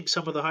 If you think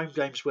some of the home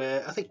games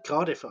where I think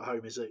Cardiff at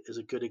home is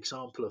a good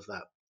example of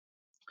that.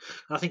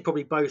 And I think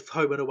probably both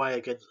home and away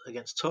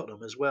against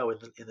Tottenham as well in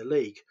the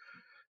league.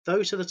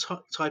 Those are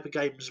the type of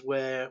games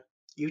where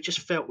you just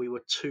felt we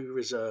were too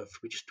reserved.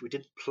 We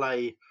didn't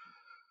play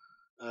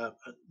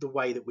the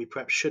way that we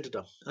perhaps should have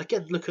done. And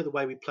again, look at the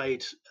way we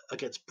played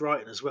against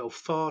Brighton as well.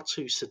 Far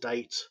too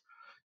sedate.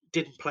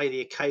 Didn't play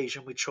the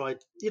occasion. We tried,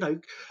 you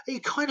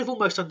kind of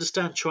almost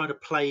understand trying to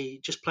play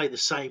the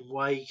same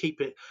way. Keep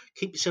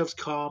yourselves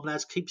calm,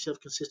 lads. Keep yourself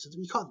consistent.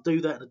 You can't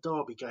do that in a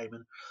derby game.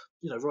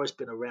 And, Roy's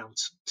been around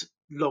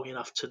long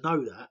enough to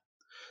know that.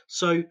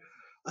 So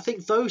I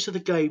think those are the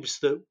games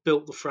that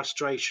built the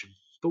frustration.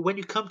 But when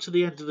you come to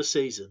the end of the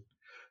season,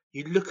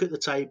 you look at the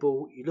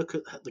table, you look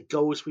at the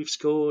goals we've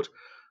scored,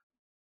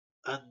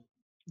 and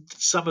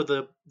some of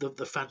the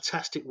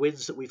fantastic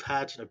wins that we've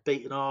had,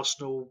 beating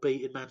Arsenal,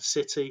 beating Man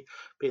City,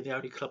 being the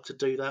only club to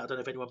do that. I don't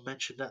know if anyone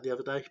mentioned that the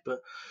other day,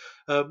 but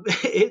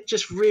it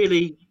just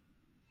really,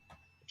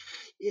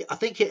 I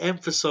think it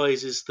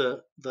emphasises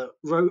that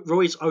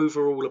Roy's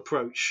overall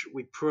approach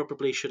we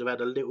probably should have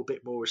had a little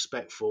bit more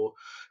respect for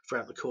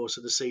throughout the course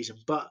of the season.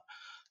 But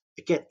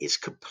again, it's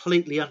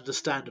completely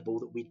understandable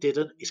that we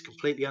didn't. It's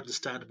completely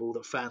understandable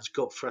that fans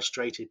got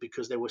frustrated,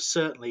 because there was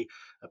certainly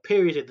a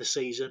period in the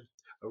season,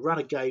 a run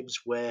of games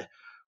where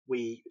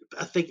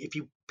I think if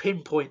you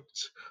pinpoint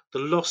the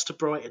loss to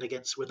Brighton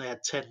when they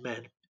had 10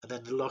 men, and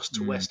then the loss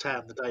to West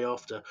Ham the day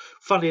after,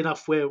 funnily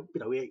enough, where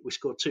we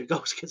scored 2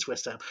 goals against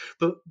West Ham,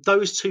 but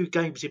those 2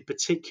 games in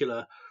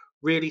particular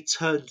really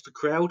turned the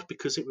crowd,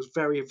 because it was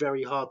very,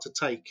 very hard to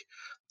take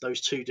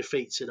those 2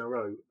 defeats in a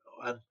row.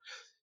 And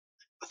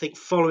I think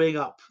following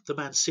up the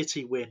Man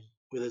City win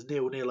with a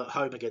 0-0 at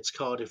home against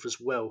Cardiff as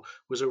well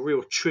was a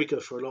real trigger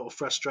for a lot of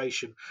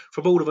frustration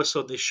from all of us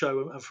on this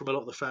show and from a lot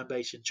of the fan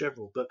base in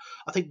general. But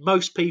I think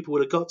most people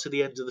would have got to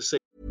the end of the season.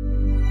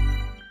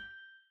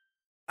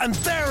 And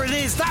there it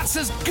is, that's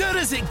as good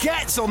as it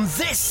gets on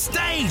this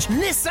stage.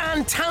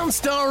 Nissan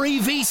Townstar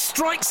EV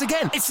strikes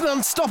again. It's an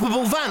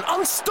unstoppable van,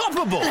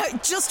 unstoppable.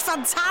 Just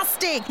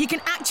fantastic. You can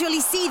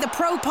actually see the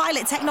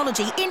ProPilot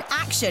technology in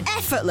action.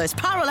 Effortless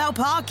parallel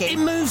parking.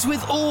 It moves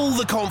with all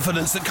the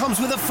confidence that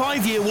comes with a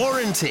 5-year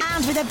warranty.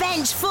 And with a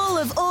bench full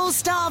of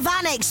all-star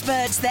van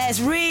experts,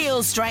 there's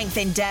real strength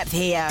in depth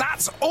here.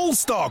 That's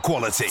all-star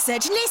quality.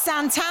 Search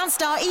Nissan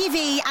Townstar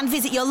EV and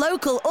visit your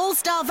local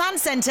all-star van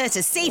centre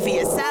to see for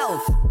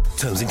yourself.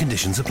 Terms and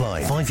conditions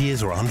apply. 5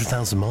 years or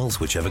 100,000 miles,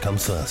 whichever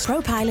comes first.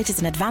 ProPilot is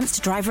an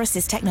advanced driver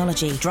assist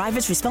technology.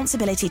 Driver's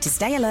responsibility to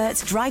stay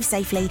alert, drive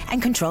safely,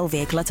 and control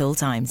vehicle at all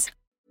times.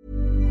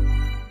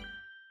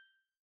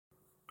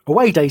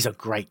 Away days are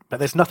great, but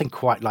there's nothing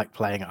quite like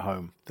playing at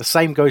home. The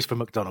same goes for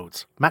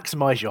McDonald's.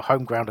 Maximise your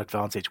home ground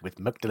advantage with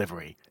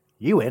McDelivery.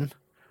 You in?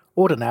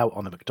 Order now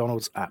on the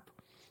McDonald's app.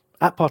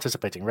 At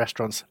participating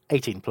restaurants,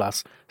 18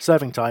 plus,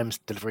 serving times,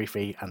 delivery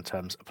fee and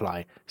terms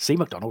apply. See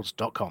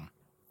mcdonalds.com.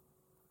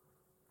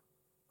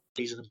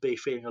 And be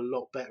feeling a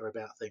lot better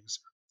about things,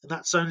 and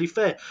that's only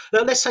fair.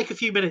 Now let's take a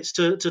few minutes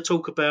to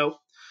talk about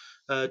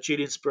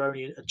Julian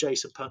Speroni and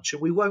Jason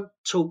Puncheon. We won't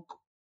talk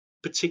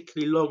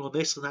particularly long on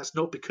this, and that's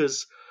not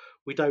because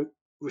we don't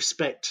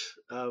respect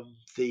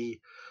the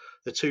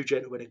 2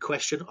 gentlemen in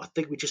question. I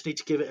think we just need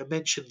to give it a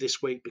mention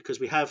this week, because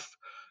we have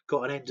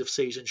got an end of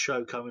season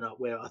show coming up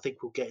where I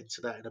think we'll get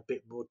into that in a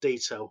bit more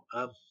detail.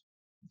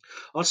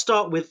 I'll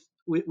start with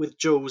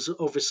Jules.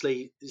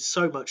 Obviously, there's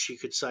so much you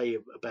could say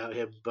about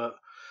him, but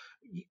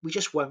we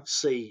just won't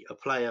see a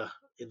player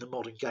in the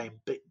modern game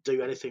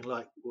do anything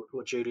like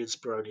what Julian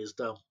Speroni has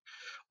done.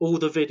 All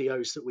the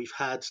videos that we've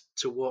had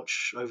to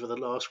watch over the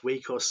last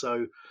week or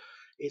so,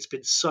 it's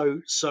been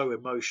so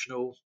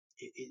emotional.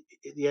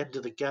 At the end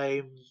of the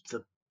game,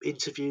 the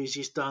interviews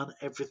he's done,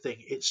 everything.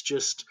 It's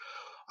just,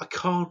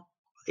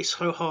 it's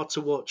so hard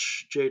to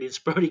watch Julian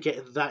Speroni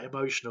getting that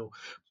emotional,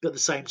 but at the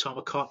same time,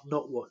 I can't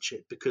not watch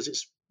it, because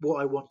it's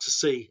what I want to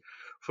see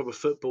from a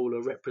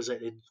footballer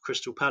representing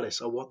Crystal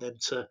Palace. I want them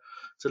to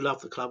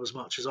love the club as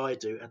much as I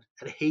do,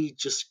 and he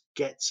just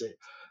gets it.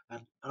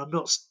 And I'm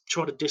not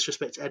trying to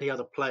disrespect any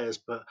other players,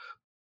 but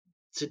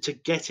to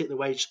get it the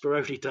way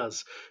Speroni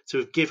does, to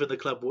have given the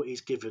club what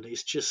he's given,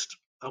 is just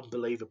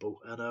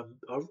unbelievable. And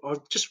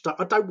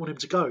I don't want him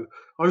to go.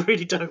 I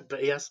really don't.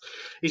 But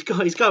he's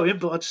going.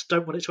 But I just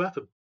don't want it to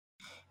happen.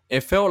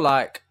 It felt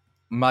like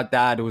my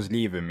dad was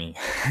leaving me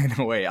in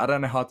a way. I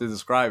don't know how to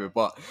describe it,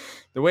 but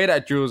the way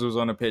that Jules was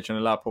on the pitch in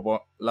the lap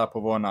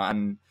of honor,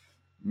 and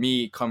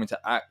me coming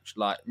to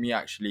me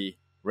actually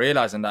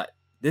realizing that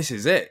this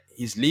is it.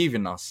 He's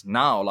leaving us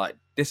now. Like,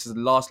 this is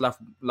the last lap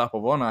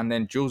of honor, and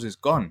then Jules is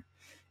gone.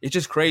 It's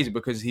just crazy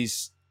because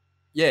he's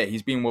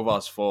been with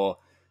us for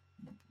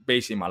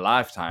basically my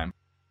lifetime.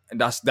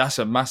 And that's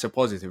a massive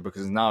positive,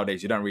 because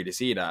nowadays you don't really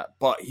see that.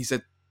 But he's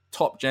a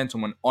top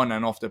gentleman on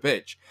and off the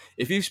pitch.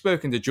 If you've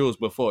spoken to Jules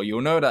before,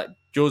 you'll know that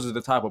Jules is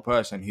the type of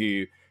person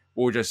who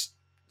will just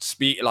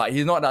speak. Like,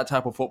 he's not that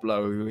type of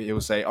footballer who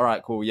he'll say, all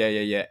right, cool,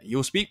 yeah.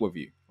 He'll speak with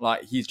you.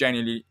 Like, he's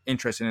genuinely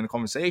interested in the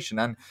conversation.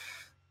 And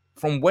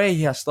from where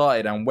he has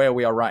started and where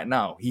we are right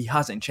now, he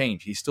hasn't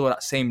changed. He's still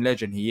that same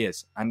legend he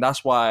is. And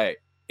that's why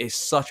it's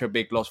such a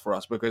big loss for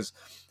us, because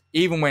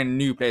even when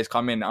new players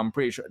come in, I'm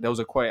pretty sure there was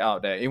a quote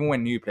out there, even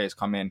when new players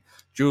come in,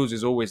 Jules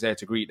is always there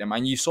to greet them.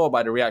 And you saw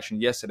by the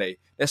reaction yesterday,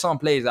 there's some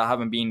players that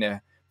haven't been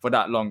there for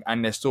that long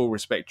and they still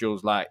respect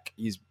Jules like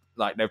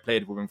they've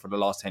played with him for the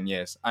last 10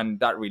 years. And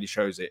that really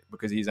shows it,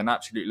 because he's an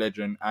absolute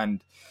legend.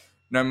 And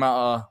no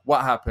matter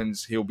what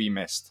happens, he'll be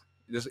missed.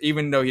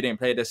 Even though he didn't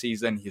play this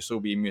season, he'll still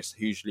be missed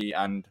hugely.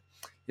 And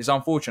it's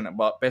unfortunate,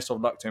 but best of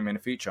luck to him in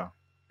the future.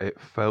 It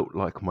felt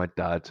like my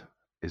dad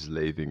is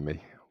leaving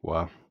me.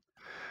 Wow.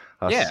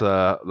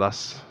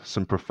 That's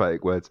some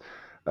prophetic words.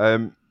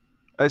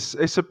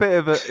 It's a bit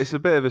of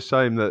a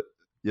shame that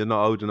you're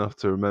not old enough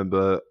to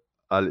remember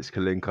Alex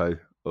Kalinko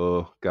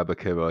or Gabba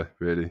Kiro,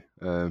 really,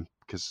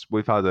 because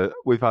we've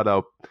had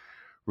our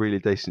really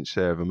decent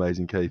share of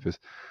amazing keepers.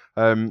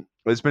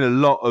 There's been a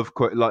lot of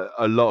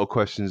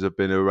questions have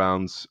been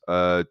around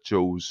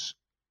Jules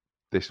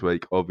this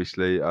week.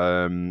 Obviously,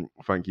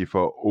 thank you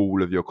for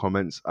all of your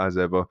comments as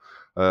ever.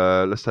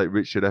 Let's take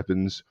Richard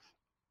Evans.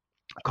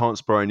 Can't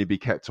Speroni be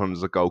kept on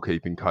as a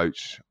goalkeeping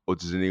coach, or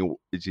does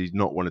he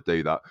not want to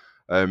do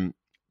that?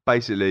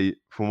 Basically,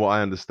 from what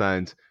I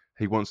understand,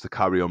 he wants to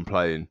carry on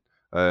playing.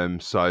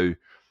 So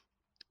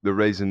the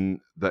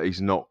reason that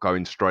he's not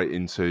going straight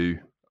into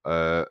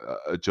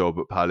a job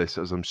at Palace,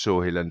 as I'm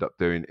sure he'll end up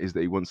doing, is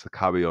that he wants to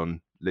carry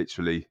on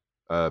literally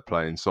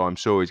playing. So I'm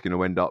sure he's going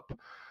to end up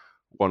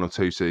 1 or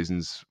 2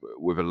 seasons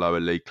with a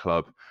lower league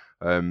club.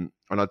 And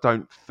I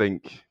don't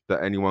think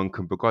that anyone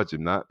can begrudge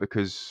him that,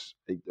 because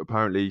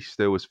apparently he's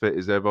still as fit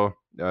as ever,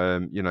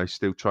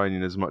 still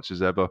training as much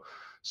as ever.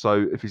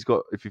 So if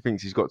he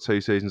thinks he's got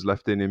 2 seasons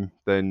left in him,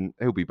 then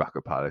he'll be back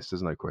at Palace.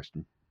 There's no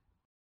question.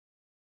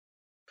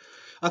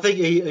 I think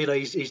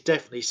he's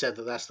definitely said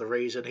that that's the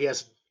reason. He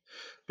hasn't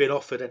been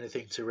offered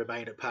anything to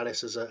remain at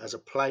Palace as a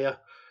player,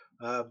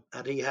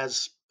 and he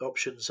has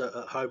options at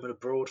home and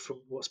abroad, from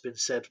what's been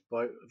said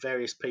by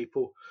various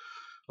people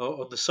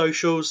on the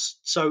socials.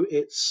 So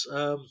it's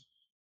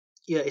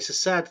it's a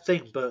sad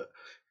thing, but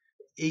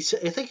I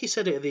think he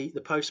said it in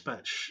the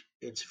post-match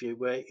interview,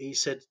 where he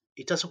said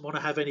he doesn't want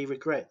to have any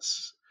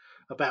regrets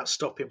about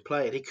stopping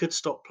playing. He could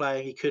stop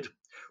playing, he could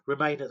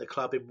remain at the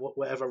club in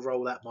whatever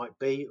role that might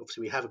be.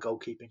 Obviously, we have a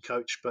goalkeeping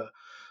coach, but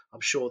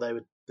I'm sure there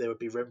would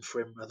be room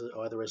for him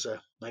either as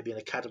maybe an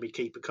academy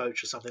keeper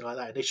coach or something like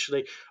that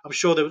initially. I'm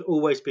sure there would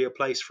always be a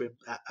place for him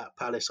at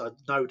Palace. I've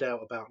no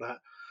doubt about that.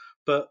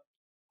 But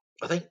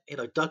I think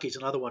Dougie's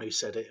another one who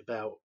said it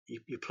about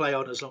you play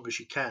on as long as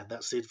you can.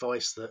 That's the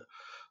advice that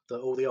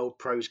all the old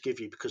pros give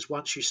you, because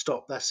once you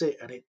stop, that's it,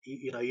 and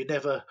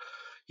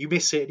you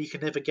miss it and you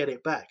can never get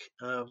it back.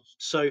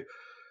 So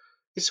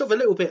it's sort of a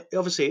little bit,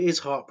 obviously it is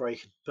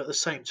heartbreaking, but at the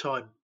same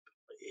time,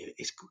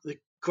 it's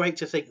great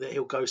to think that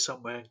he'll go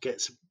somewhere and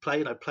get some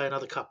play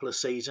another couple of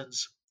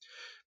seasons,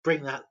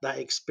 bring that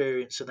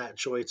experience and that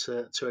joy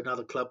to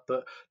another club.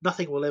 But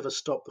nothing will ever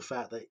stop the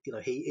fact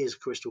that he is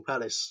Crystal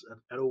Palace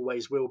and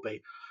always will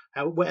be.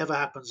 Whatever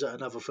happens at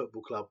another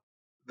football club,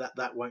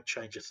 that won't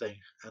change a thing.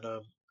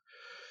 And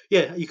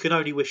you can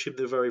only wish him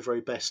the very,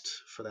 very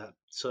best for that.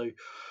 So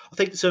I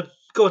think it's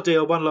go on,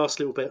 Dio. One last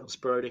little bit on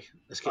Speroni.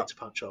 Let's get to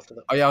Punch after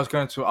that. Oh yeah, I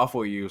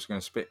thought you was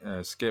going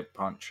to skip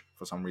Punch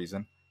for some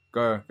reason.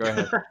 Go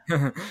ahead.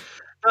 No,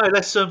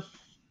 let's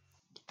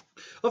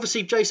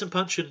obviously Jason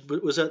Puncheon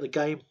was at the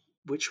game,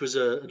 which was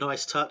a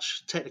nice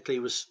touch. Technically, he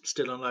was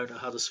still on loan at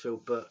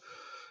Huddersfield, but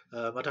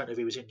I don't know if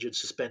he was injured,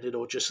 suspended,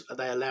 or just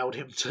they allowed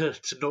him to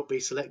not be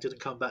selected and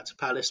come back to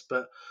Palace.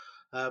 But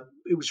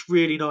it was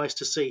really nice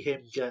to see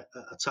him get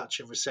a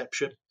touch in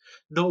reception.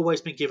 Not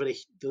always been given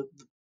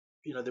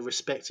the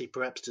respect he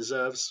perhaps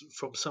deserves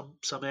from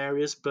some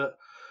areas, but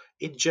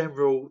in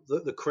general,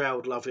 the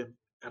crowd love him.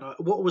 And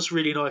what was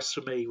really nice for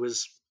me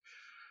was,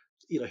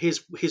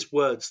 his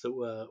words that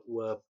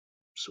were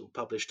sort of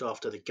published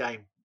after the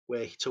game,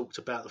 where he talked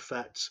about the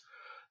fact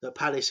that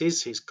Palace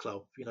is his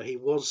club.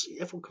 Everyone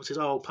says,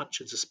 "Oh,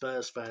 Punchin's a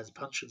Spurs fan,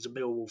 Punchin's a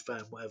Millwall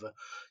fan, whatever."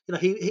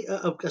 He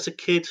as a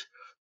kid,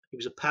 he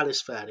was a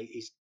Palace fan.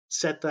 He's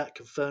said that,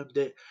 confirmed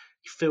it.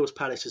 He feels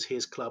Palace is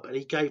his club, and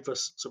he gave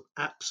us some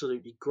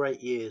absolutely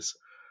great years.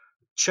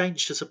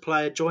 Changed as a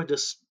player, joined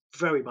us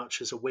very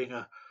much as a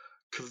winger,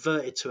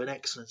 converted to an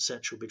excellent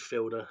central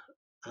midfielder,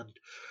 and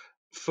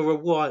for a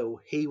while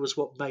he was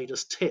what made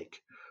us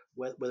tick.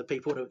 Whether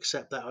people want to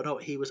accept that or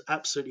not, he was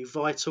absolutely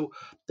vital.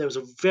 There was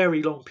a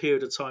very long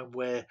period of time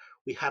where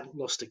we hadn't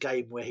lost a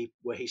game where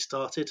he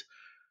started.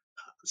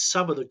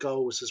 Some of the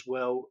goals as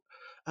well,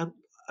 and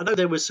I know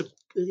there was some,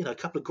 a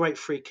couple of great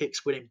free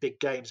kicks winning big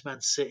games, Man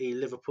City,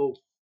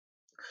 Liverpool,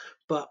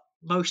 but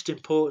most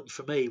important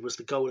for me was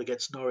the goal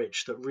against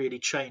Norwich that really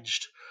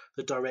changed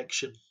the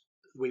direction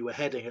we were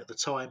heading at the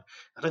time.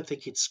 I don't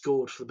think he'd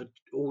scored for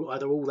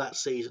either all that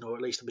season or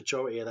at least the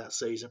majority of that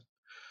season.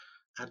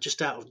 And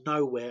just out of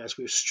nowhere, as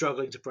we were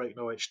struggling to break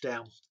Norwich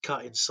down,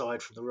 cut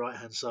inside from the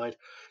right-hand side,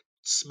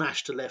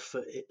 smashed a left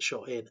foot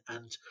shot in,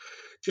 and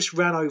just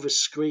ran over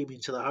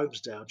screaming to the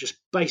Holmesdale, just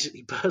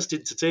basically burst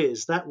into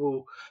tears.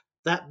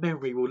 That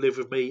memory will live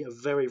with me a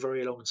very,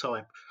 very long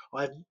time.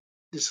 I've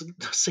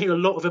seen a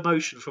lot of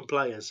emotion from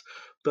players,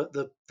 but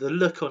the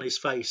look on his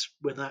face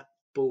when that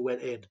ball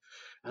went in,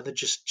 and the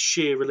just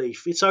sheer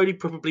relief, it's only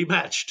probably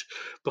matched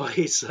by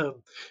his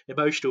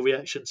emotional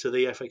reaction to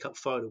the FA Cup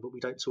final, but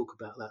we don't talk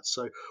about that.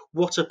 So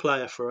what a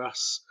player for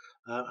us,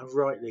 and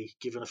rightly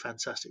given a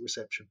fantastic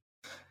reception.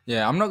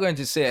 Yeah, I'm not going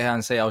to sit here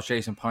and say I was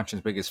Jason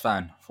Punchin's biggest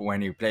fan for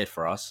when he played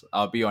for us.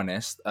 I'll be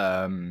honest.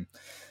 I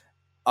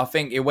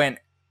think it went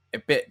a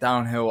bit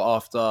downhill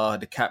after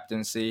the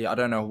captaincy. I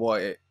don't know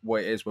what it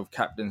is with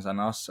captains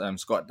and us.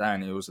 Scott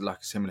Downey was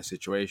like a similar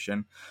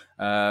situation.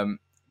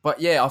 But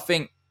yeah, I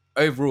think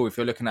overall, if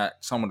you're looking at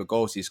some of the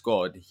goals he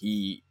scored,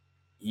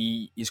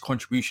 his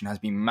contribution has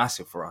been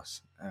massive for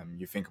us.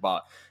 You think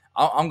about,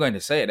 I'm going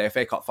to say it, the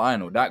FA Cup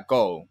final, that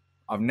goal,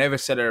 I've never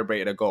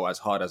celebrated a goal as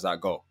hard as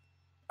that goal.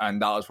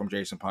 And that was from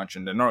Jason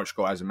Punchin. The Norwich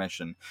goal, as I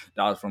mentioned,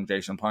 that was from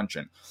Jason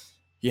Punchin.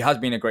 He has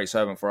been a great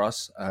servant for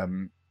us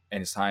in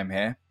his time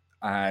here.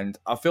 And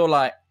I feel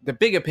like the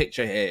bigger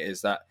picture here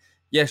is that,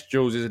 yes,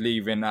 Jules is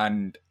leaving,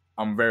 and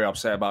I'm very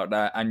upset about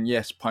that. And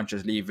yes, Punch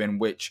is leaving,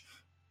 which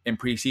in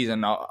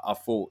pre-season, I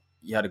thought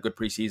he had a good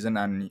pre-season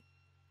and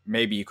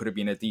maybe he could have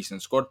been a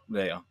decent squad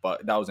player,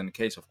 but that wasn't the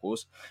case, of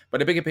course. But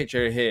the bigger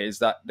picture here is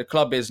that the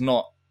club is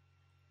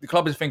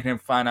thinking in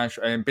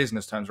financial and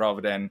business terms rather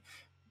than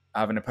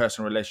having a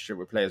personal relationship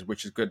with players,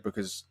 which is good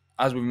because,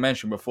 as we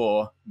mentioned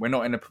before, we're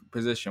not in a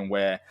position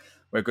where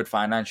we're good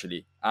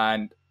financially.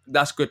 And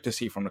that's good to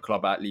see from the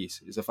club, at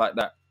least, is the fact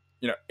that,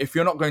 if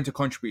you're not going to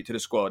contribute to the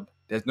squad,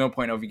 there's no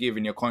point of you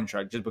giving your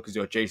contract just because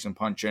you're Jason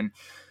Punchin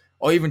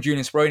or even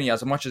Julian Speroni.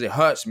 As much as it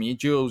hurts me,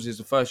 Jules is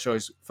the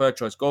third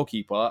choice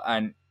goalkeeper.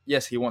 And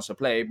yes, he wants to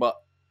play, but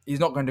he's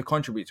not going to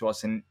contribute to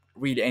us in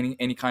really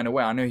any kind of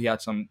way. I know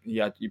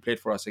he played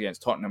for us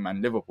against Tottenham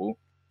and Liverpool,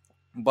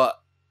 but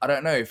I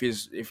don't know if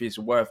he's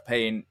worth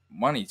paying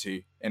money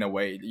to in a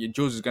way.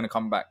 Jules is going to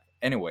come back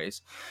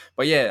anyways.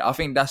 But yeah, I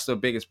think that's the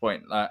biggest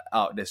point out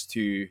of this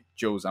to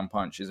Jules and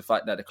Punch is the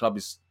fact that the club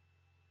is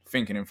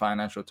thinking in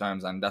financial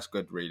terms, and that's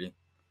good, really.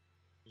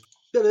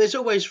 Yeah,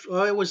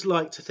 I always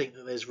like to think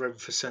that there's room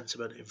for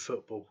sentiment in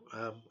football,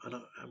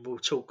 and we'll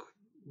talk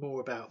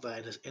more about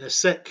that in a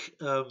sec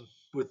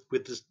with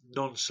the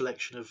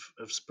non-selection of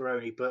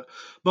Speroni. But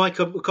Mike,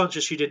 I'm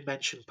conscious you didn't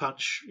mention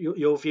Punch.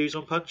 Your views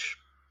on Punch?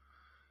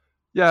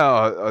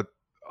 Yeah,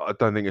 I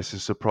don't think it's a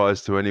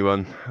surprise to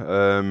anyone.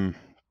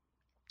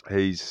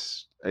 He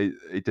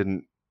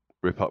didn't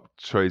rip up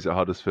trees at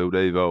Huddersfield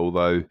either,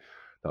 although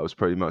that was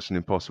pretty much an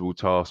impossible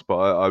task. But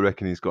I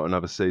reckon he's got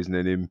another season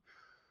in him,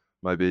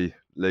 maybe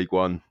League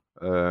One.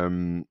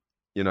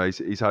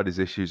 He's had his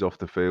issues off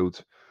the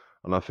field,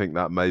 and I think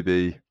that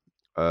maybe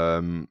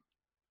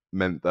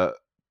meant that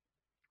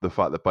the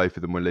fact that both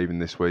of them were leaving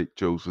this week,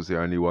 Jules was the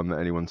only one that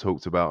anyone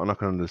talked about, and I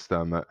can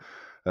understand that.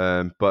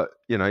 But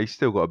he's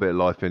still got a bit of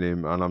life in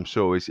him, and I'm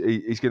sure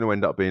he's going to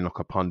end up being like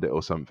a pundit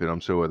or something. I'm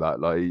sure of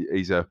that. Like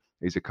he's a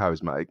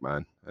charismatic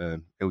man.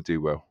 He'll do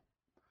well.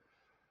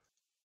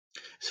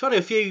 It's funny,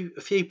 a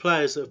few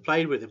players that have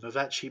played with him have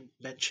actually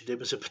mentioned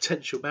him as a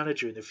potential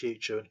manager in the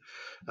future, and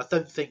I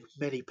don't think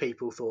many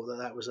people thought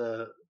that was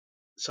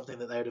something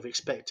that they would have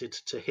expected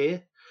to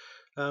hear.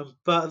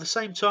 But at the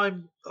same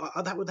time,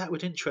 that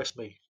would interest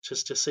me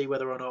just to see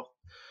whether or not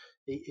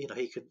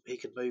he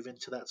could move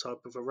into that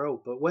type of a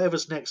role. But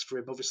whatever's next for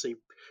him, obviously,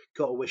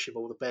 got to wish him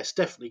all the best.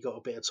 Definitely got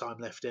a bit of time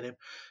left in him.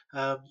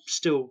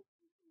 Still,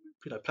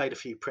 played a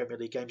few Premier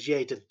League games. Yeah,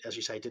 he didn't, as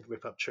you say, didn't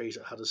rip up trees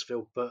at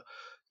Huddersfield, but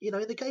in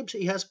the games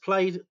that he has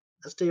played,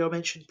 as Dio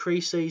mentioned,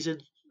 pre-season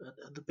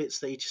and the bits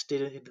that he just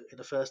did in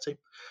the first team,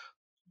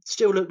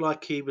 still looked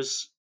like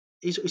he's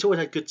always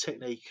had good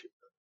technique.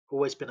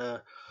 Always been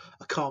a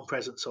calm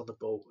presence on the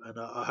ball, and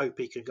I hope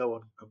he can go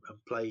on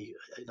and play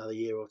another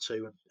year or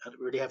two and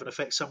really have an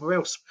effect somewhere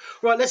else.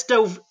 Right, let's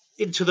delve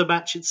into the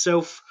match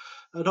itself.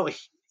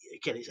 It's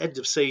end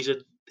of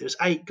season. There's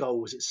 8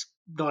 goals. It's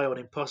nigh on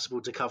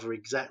impossible to cover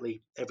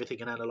exactly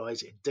everything and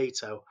analyse it in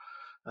detail.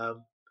 I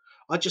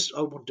want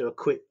to do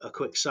a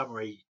quick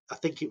summary. I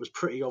think it was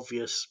pretty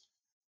obvious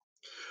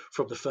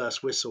from the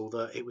first whistle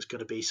that it was going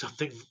to be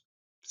something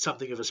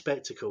of a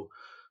spectacle.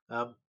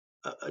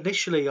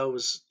 Initially,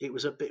 it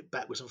was a bit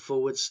backwards and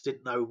forwards.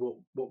 Didn't know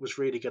what was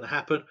really going to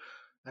happen,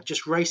 and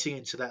just racing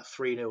into that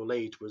 3-0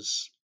 lead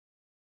was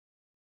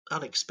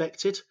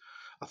unexpected.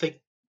 I think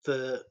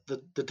the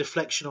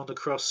deflection on the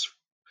cross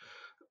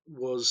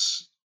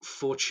was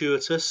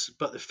fortuitous,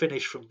 but the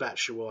finish from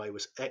Batshuayi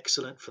was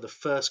excellent for the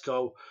first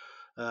goal.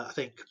 I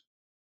think.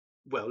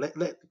 Well,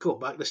 go on,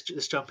 Mike.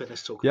 Let's jump in.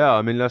 Let's talk. Yeah,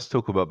 I mean, let's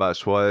talk about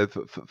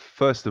Batshuayi.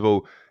 First of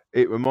all,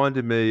 it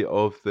reminded me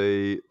of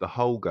the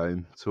whole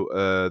game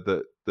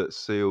that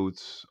sealed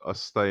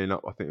us staying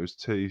up. I think it was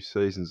 2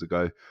 seasons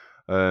ago.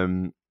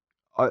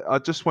 I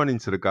just went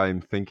into the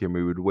game thinking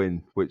we would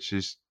win, which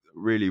is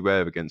really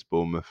rare against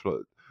Bournemouth.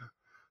 Like,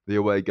 the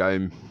away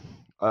game,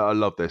 I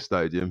love their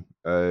stadium,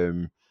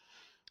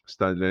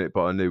 standing in it,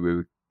 but I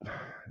knew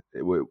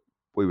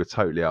we were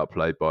totally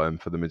outplayed by them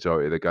for the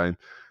majority of the game.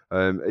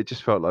 It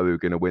just felt like we were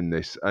going to win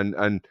this,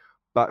 and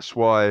that's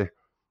why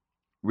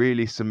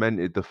really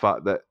cemented the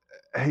fact that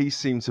he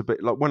seemed to be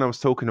like, when I was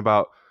talking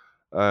about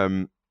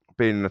being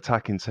an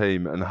attacking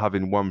team and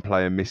having one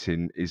player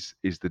missing is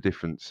the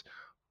difference.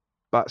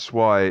 That's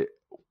why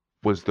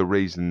was the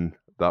reason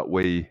that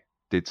we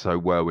did so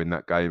well in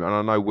that game. And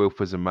I know Wilf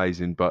was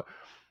amazing, but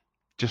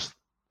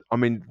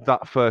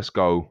that first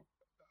goal,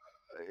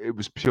 it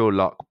was pure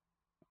luck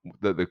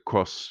that the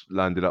cross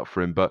landed up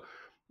for him, but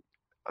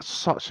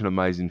such an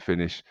amazing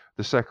finish.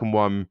 The second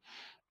one,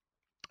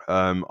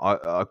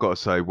 I got to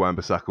say,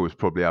 Wan-Bissaka was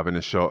probably having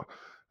a shot.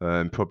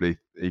 He probably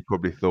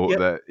thought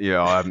that,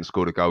 I haven't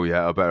scored a goal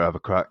yet, I better have a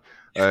crack.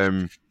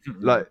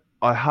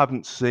 I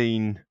haven't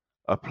seen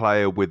a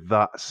player with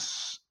that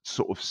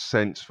sort of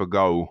sense for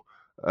goal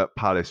at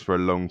Palace for a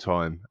long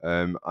time,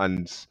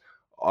 and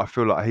I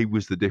feel like he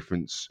was the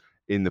difference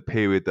in the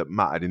period that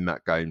mattered in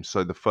that game.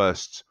 So the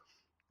first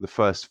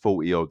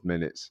 40 odd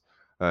minutes,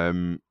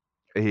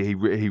 he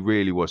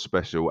really was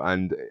special.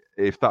 And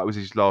if that was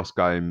his last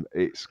game,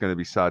 it's going to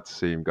be sad to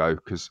see him go,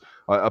 because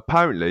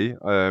apparently,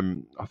 I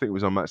think it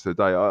was on Match of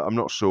the Day. I'm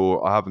not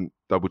sure. I haven't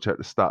double checked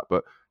the stat,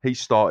 but he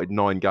started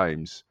 9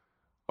 games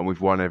and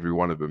we've won every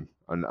one of them,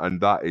 and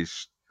that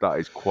is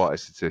quite a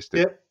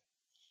statistic. Yep.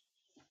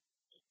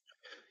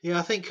 Yeah,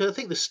 I think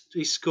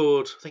he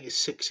scored. I think it's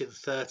 6 in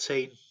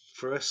 13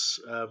 for us,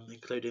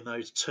 including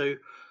those 2.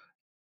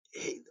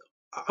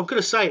 I'm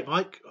going to say it,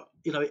 Mike.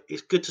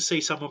 It's good to see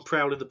someone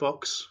prowling the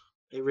box.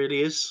 It really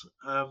is.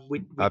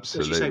 We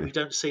Absolutely. As you say, we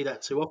don't see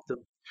that too often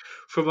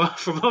from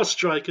our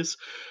strikers.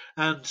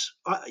 And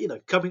a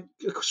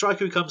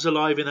striker who comes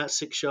alive in that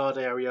 6-yard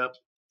area,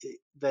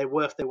 they're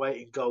worth their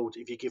weight in gold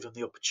if you give them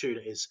the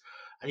opportunities.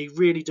 And you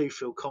really do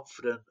feel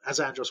confident, as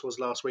Andros was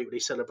last week when he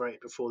celebrated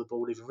before the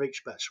ball even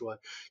reached Batshuayi.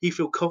 You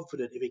feel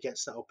confident if he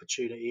gets that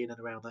opportunity in and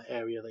around that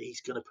area that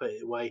he's going to put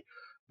it away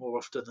more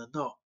often than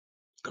not.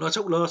 And I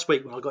talked last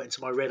week when I got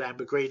into my red,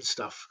 amber, green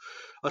stuff.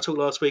 I talked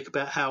last week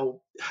about how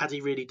had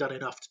he really done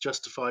enough to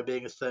justify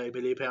being a £30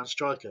 million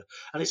striker.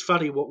 And it's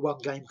funny what one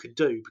game can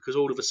do, because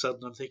all of a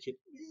sudden I'm thinking,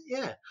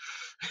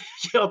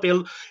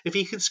 if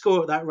he can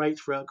score at that rate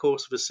throughout the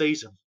course of a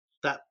season,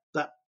 that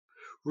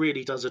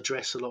really does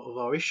address a lot of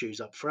our issues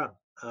up front.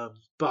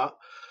 But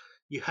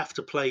you have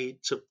to play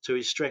to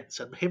his strengths,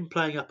 and him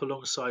playing up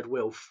alongside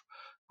Wilf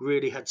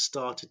really had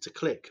started to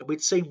click. And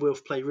we'd seen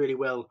Wilf play really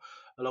well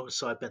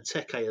alongside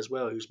Benteke as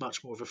well, who's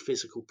much more of a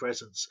physical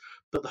presence.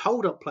 But the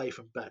hold-up play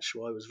from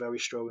Batshuayi was very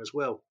strong as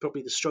well.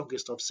 Probably the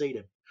strongest I've seen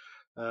him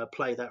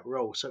play that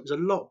role. So it was a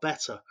lot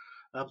better.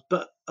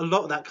 But a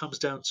lot of that comes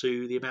down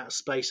to the amount of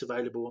space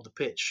available on the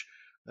pitch.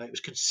 It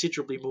was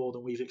considerably more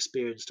than we've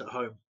experienced at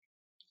home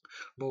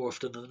more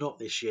often than not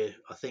this year.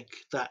 I think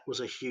that was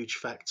a huge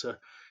factor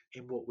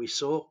in what we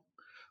saw.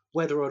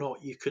 Whether or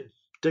not you can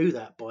do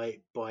that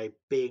by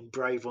being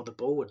brave on the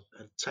ball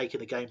and taking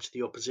the game to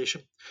the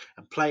opposition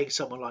and playing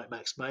someone like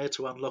Max Meyer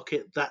to unlock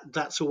it,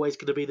 that's always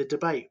going to be the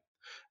debate,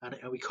 and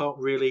we can't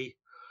really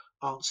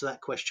answer that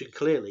question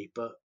clearly.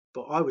 But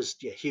I was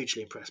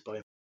hugely impressed by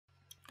him.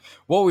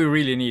 What we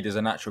really need is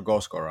a natural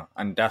goal scorer,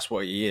 and that's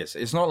what he is.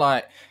 It's not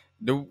like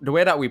the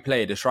way that we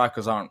play, the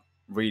strikers aren't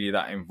really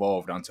that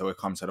involved until it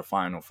comes to the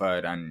final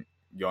third and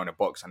you're in a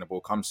box and the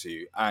ball comes to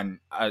you. And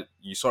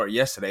you saw it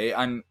yesterday,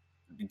 and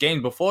the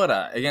game before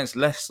that against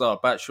Leicester,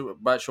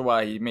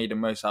 Batshuayi, he made the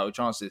most out of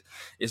chances.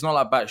 It's not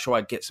like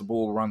Batshuayi gets the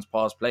ball, runs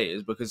past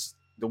players, because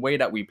the way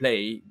that we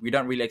play, we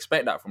don't really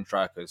expect that from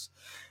strikers.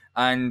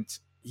 And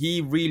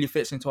he really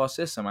fits into our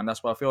system, and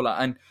that's what I feel like.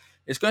 And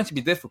it's going to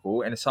be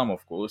difficult in the summer,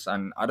 of course,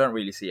 and I don't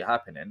really see it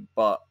happening,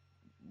 but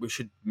we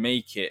should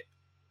make it.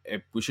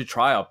 We should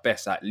try our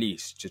best at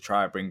least to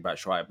try to bring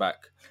Batshuayi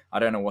back. I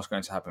don't know what's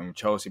going to happen with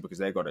Chelsea, because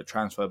they've got a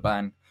transfer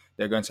ban.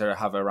 They're going to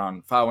have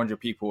around 500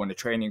 people on the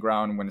training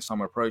ground when the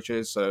summer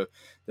approaches, so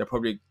they're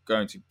probably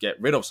going to get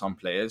rid of some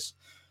players.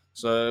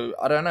 So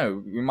I don't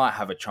know. We might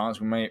have a chance.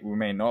 We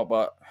may not,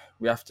 but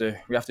we have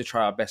to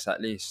try our best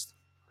at least.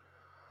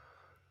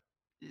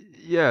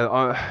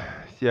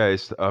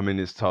 It's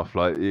tough.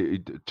 Like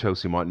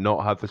Chelsea might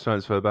not have the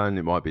transfer ban;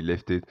 it might be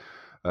lifted,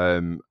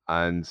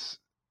 and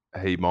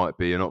he might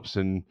be an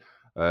option.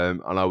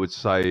 And I would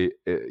say,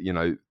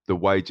 the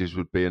wages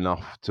would be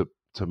enough to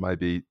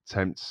maybe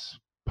tempt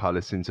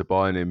Palace into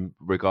buying him,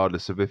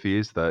 regardless of if he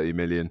is 30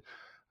 million.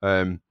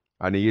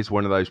 And he is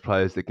one of those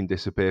players that can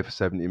disappear for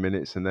 70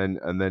 minutes and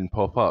then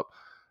pop up.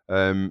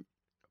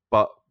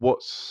 But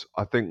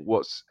I think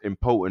what's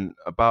important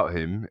about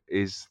him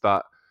is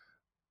that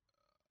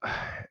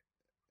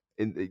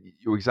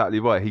you're exactly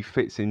right. He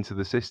fits into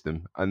the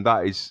system, and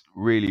that is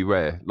really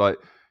rare. Like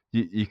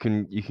you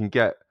can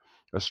get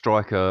a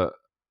striker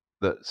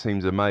that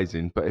seems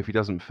amazing, but if he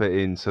doesn't fit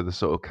into the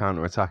sort of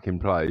counter-attacking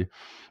play,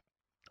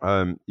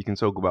 you can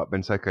talk about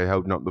Benteke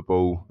holding up the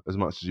ball as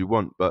much as you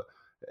want, but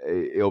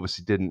it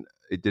obviously didn't.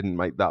 It didn't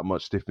make that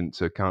much difference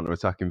to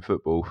counter-attacking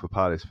football for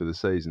Palace for the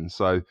season.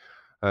 So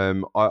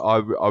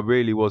I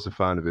really was a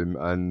fan of him,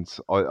 and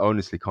I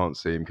honestly can't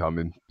see him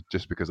coming,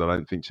 just because I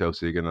don't think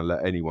Chelsea are going to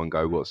let anyone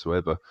go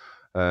whatsoever.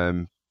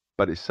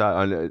 But it's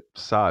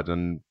sad,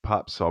 and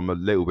perhaps I'm a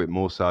little bit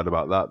more sad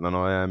about that than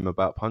I am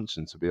about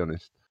Puncheon, to be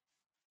honest.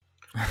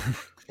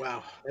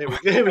 Wow, there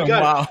we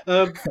go. Wow.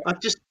 I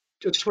just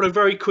want to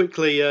very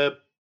quickly, at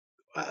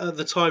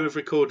the time of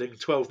recording,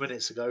 12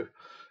 minutes ago,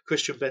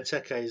 Christian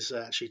Benteke has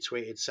actually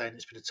tweeted saying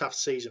it's been a tough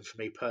season for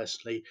me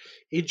personally.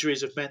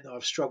 Injuries have meant that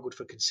I've struggled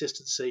for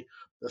consistency.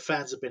 The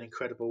fans have been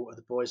incredible and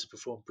the boys have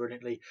performed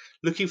brilliantly.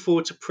 Looking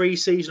forward to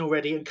pre-season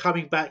already and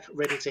coming back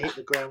ready to hit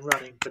the ground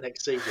running for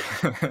next season.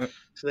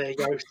 So there you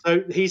go.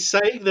 So he's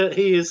saying that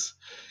he is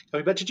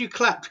coming back. Did you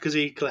clap because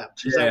he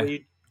clapped? Is that what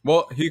you...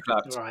 What? Who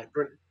clapped? All right,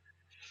 brilliant.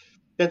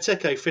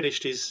 Benteke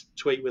finished his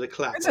tweet with a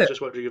clap. I was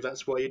just wondering if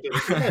that's why you did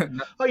it. Yeah.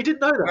 Oh, you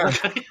didn't know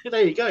that? Okay.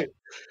 There you go.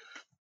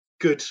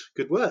 Good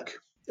work.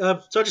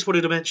 So I just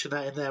wanted to mention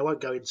that in there. I won't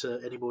go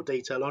into any more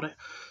detail on it.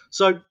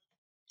 So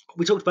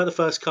we talked about the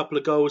first couple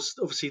of goals.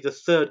 Obviously, the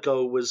third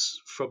goal was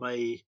from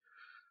a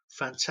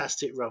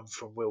fantastic run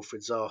from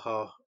Wilfried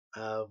Zaha,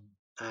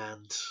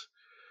 and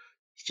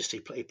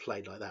he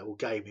played like that all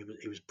game.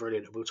 He was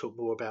brilliant, and we'll talk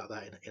more about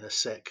that in a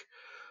sec.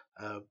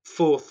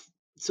 Fourth,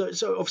 so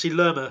obviously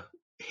Lerma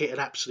hit an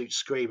absolute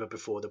screamer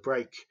before the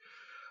break.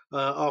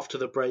 After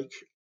the break,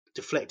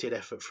 deflected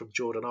effort from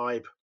Jordan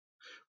Ibe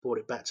brought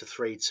it back to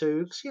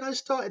 3-2. So,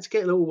 started to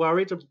get a little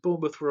worried, and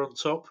Bournemouth were on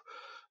top.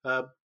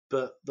 But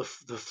the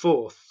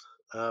fourth,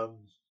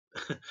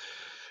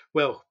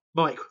 well,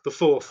 Mike, the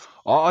fourth.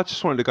 I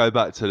just wanted to go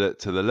back to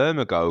the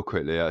Lerma goal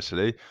quickly,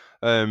 actually.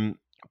 Bearing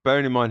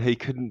in mind he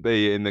couldn't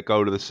be in the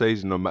goal of the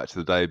season on Match of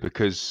the Day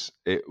because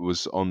it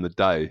was on the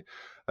day.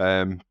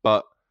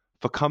 But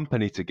for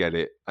Kompany to get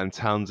it and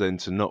Townsend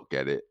to not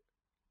get it,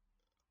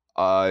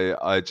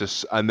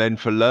 and then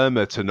for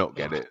Lerma to not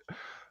get it,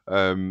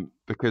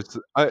 because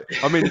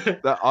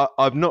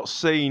I've not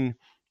seen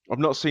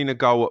a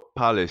goal at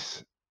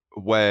Palace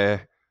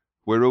where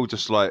we're all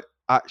just like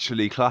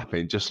actually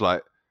clapping, just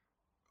like,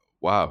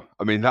 wow.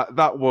 I mean,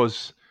 that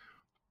was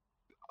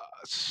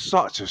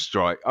such a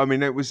strike. I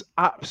mean, it was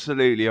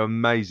absolutely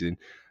amazing.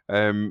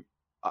 And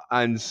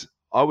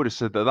I would have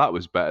said that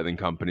was better than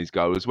Kompany's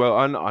goal as well.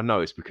 And I know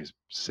it's because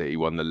City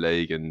won the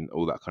league and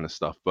all that kind of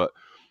stuff, but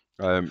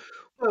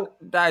well,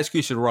 that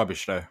excuse is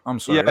rubbish, though. I'm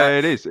sorry. Yeah,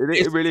 it is.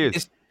 It really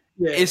is.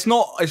 It's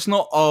not.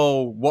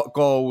 Oh, what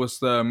goal was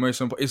the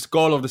most important? It's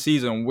goal of the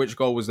season. Which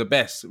goal was the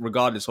best,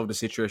 regardless of the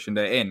situation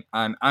they're in?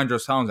 And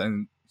Andros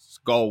Townsend's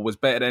goal was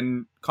better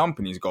than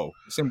Kompany's goal.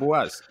 Simple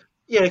as.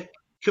 Yeah,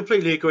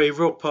 completely agree.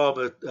 Rob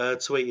Palmer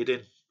tweeted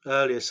in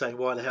earlier saying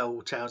why the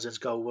hell Townsend's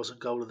goal wasn't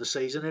goal of the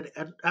season,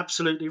 and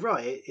absolutely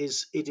right. It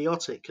is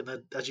idiotic, and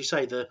then, as you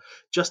say, the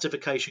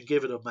justification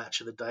given on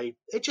Match of the Day,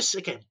 it just,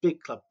 again,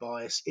 big club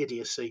bias,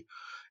 idiocy.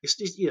 It's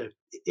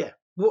yeah.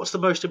 What's the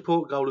most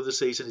important goal of the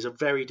season is a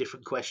very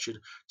different question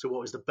to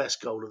what is the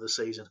best goal of the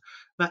season.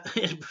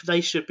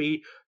 They should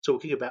be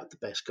talking about the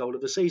best goal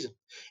of the season.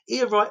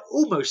 Ian Wright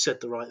almost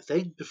said the right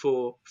thing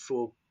before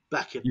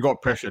backing. You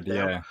got pressured,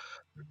 yeah.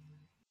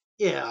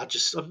 Yeah, I'm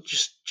just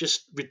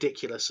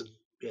ridiculous, and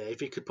yeah,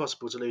 if it could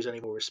possible to lose any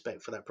more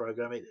respect for that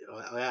program,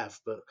 I have.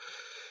 But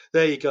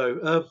there you go.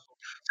 So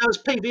it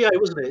was PVA,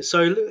 wasn't it?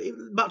 So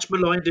much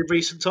maligned in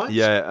recent times.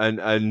 Yeah,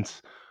 and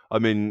I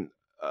mean,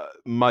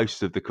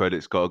 most of the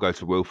credit's got to go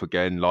to Wilf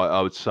again. Like,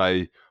 I would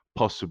say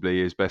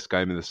possibly his best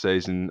game of the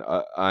season,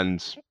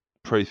 and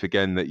proof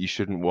again that you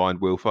shouldn't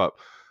wind Wilf up.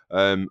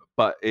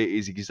 But it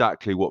is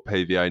exactly what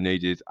PVA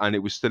needed, and it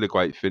was still a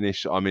great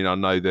finish. I mean, I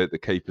know that the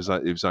keeper's,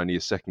 it was only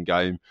his second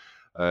game,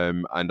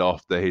 and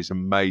after his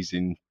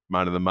amazing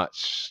man of the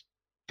match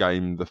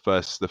game, the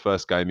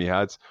first game he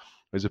had, it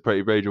was a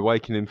pretty rude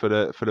awakening for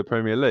the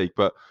Premier League.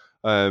 But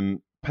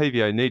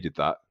PVA needed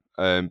that,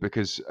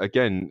 because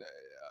again,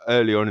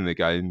 early on in the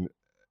game,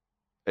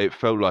 it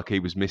felt like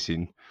he was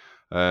missing,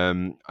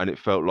 and it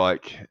felt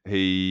like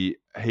he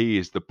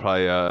is the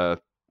player.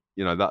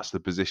 That's the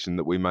position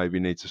that we maybe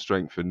need to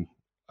strengthen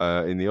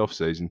in the off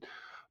season.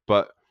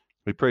 But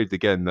we proved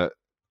again that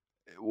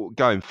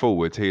going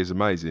forward, he is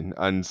amazing.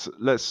 And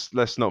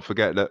let's not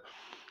forget that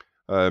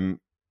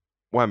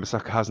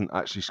Wan-Bissaka hasn't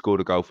actually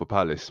scored a goal for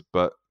Palace,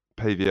 but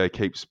PVA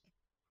keeps,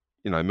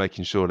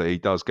 making sure that he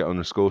does get on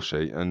the score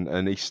sheet,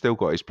 and he's still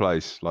got his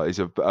place. Like, he's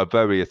a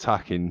very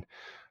attacking,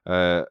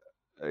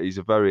 he's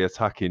a very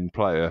attacking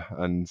player,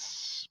 and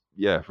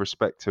yeah,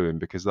 respect to him,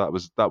 because that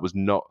was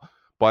not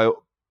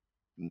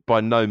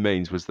by no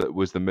means was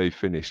the move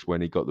finished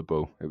when he got the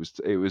ball.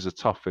 It was a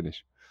tough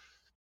finish.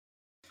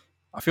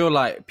 I feel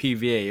like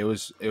PVA,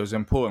 it was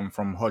important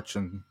from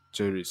Hodgson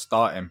to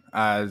start him,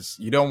 as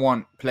you don't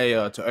want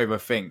player to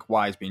overthink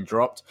why he's been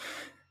dropped.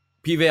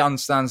 PVA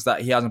understands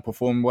that he hasn't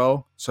performed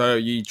well, so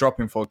you drop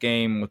him for a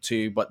game or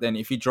two, but then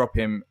if you drop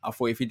him, I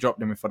thought if you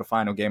dropped him for the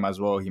final game as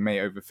well, he may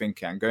overthink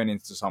it, and going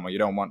into summer, you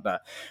don't want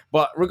that.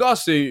 But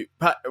regards to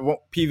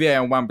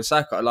PVA and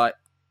Wan-Bissaka, like,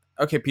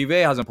 okay,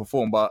 PVA hasn't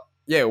performed, but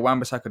yeah,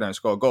 Wan-Bissaka don't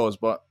score goals,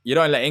 but you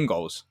don't let in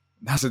goals.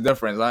 That's the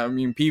difference. I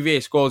mean,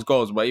 PVA scores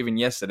goals, but even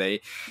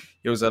yesterday,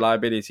 he was a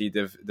liability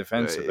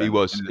defensive. He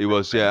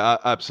was, yeah,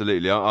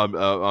 absolutely.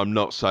 I'm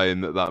not saying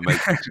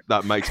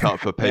that makes up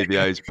for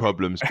PVA's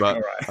problems,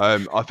 but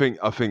right. I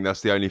think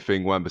that's the only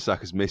thing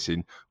Wan-Bissaka's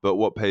missing. But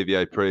what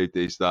PVA proved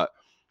is that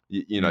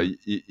you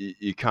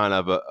can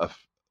have a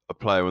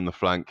player on the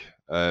flank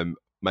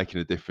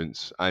making a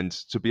difference, and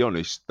to be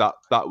honest,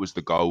 that was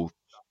the goal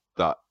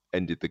that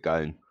ended the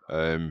game.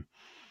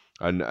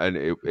 And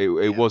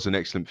it was an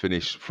excellent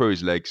finish through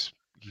his legs.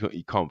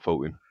 You can't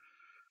fault him.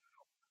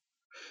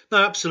 No,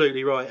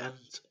 absolutely right.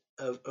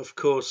 And of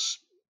course,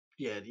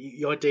 yeah,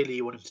 ideally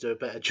you want him to do a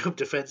better job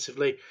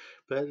defensively,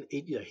 but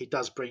he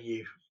does bring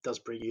you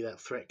that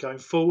threat going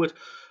forward.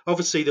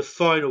 Obviously, the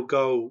final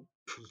goal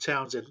from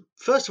Townsend,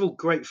 first of all,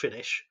 great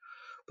finish,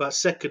 but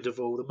second of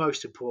all, the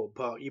most important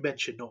part, you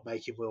mentioned not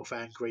making Wilf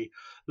angry.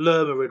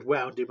 Lerma had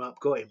wound him up,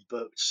 got him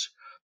booked,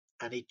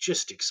 and he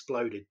just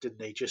exploded,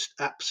 didn't he? Just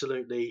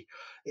absolutely.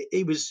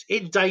 He was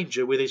in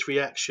danger with his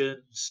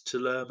reactions to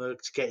Lerma,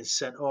 to getting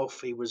sent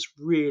off. He was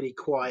really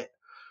quite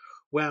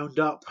wound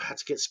up, had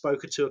to get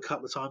spoken to a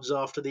couple of times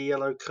after the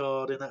yellow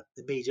card in that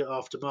immediate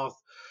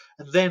aftermath.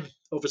 And then,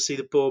 obviously,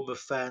 the Bournemouth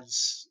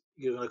fans,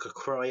 you're going to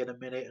cry in a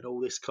minute and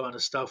all this kind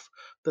of stuff.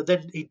 But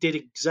then he did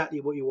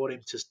exactly what you want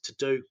him to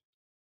do.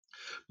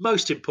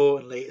 Most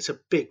importantly, it's a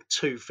big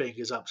two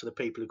fingers up to the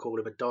people who call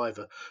him a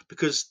diver,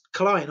 because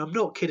Klein, I'm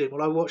not kidding,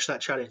 when I watched that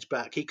challenge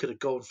back, he could have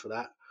gone for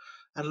that,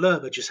 and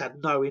Lerma just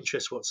had no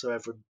interest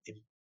whatsoever in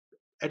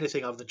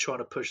anything other than trying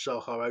to push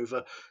Zaha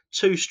over.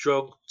 Too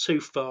strong,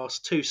 too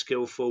fast, too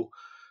skillful,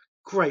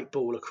 great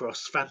ball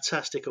across,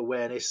 fantastic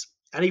awareness,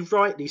 and he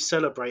rightly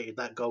celebrated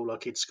that goal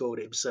like he'd scored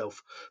it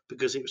himself,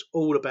 because it was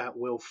all about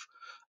Wilf.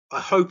 I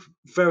hope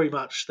very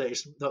much that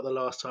it's not the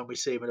last time we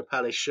see him in a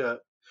Palace shirt.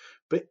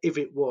 But if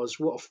it was,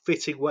 what a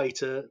fitting way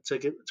to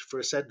get for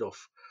a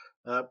send-off.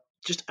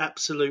 Just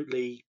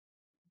absolutely,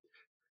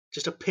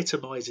 just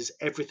epitomises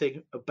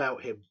everything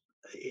about him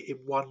in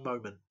one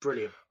moment.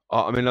 Brilliant.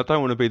 I mean, I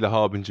don't want to be the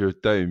harbinger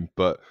of doom,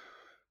 but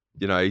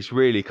he's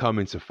really come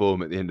into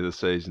form at the end of the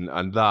season,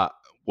 and that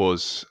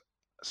was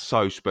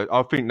so special.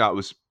 I think that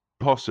was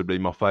possibly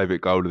my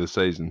favourite goal of the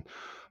season,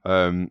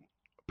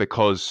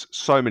 because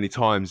so many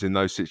times in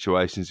those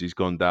situations he's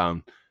gone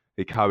down.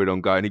 He carried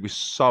on going. He was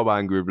so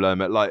angry with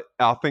Lerma. Like,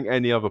 I think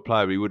any other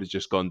player, he would have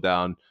just gone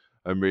down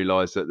and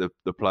realised that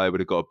the player would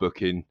have got a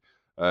booking,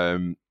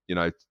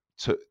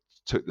 took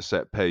the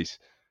set piece,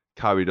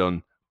 carried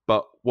on.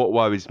 But what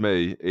worries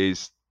me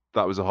is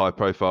that was a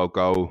high-profile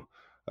goal.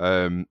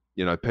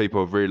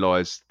 People have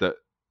realised that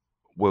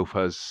Wilf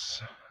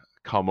has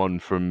come on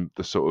from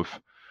the sort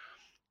of,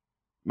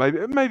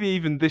 maybe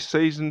even this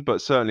season,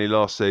 but certainly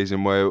last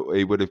season, where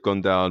he would have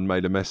gone down,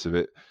 made a mess of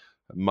it,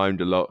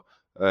 moaned a lot.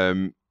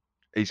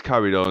 He's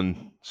carried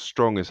on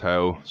strong as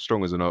hell,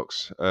 strong as an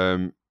ox,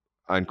 and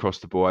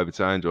crossed the ball over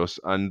to Andros.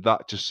 And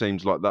that just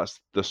seems like that's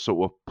the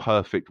sort of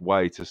perfect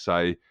way to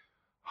say,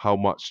 how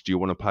much do you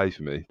want to pay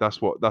for me? That's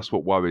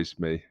what worries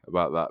me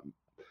about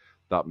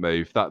that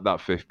move, that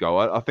fifth goal.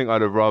 I think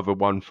I'd have rather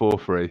won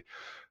 4-3,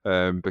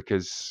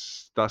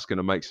 because that's going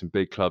to make some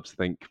big clubs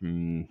think,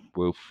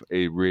 Wilf,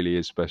 he really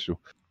is special.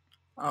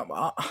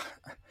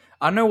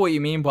 I know what you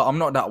mean, but I'm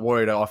not that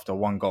worried after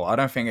one goal. I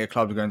don't think a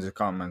club's going to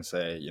come and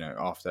say,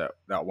 after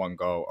that one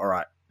goal, all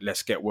right,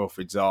 let's get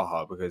Wilfried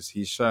Zaha, because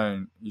he's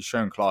shown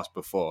class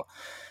before.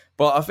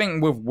 But I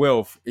think with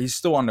Wilf, he's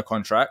still under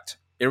contract.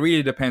 It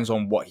really depends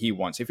on what he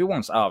wants. If he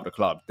wants out of the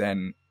club,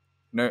 then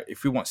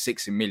if he wants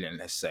 60 million,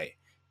 let's say,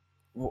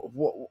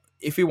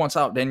 if he wants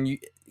out, then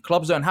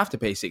clubs don't have to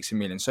pay 60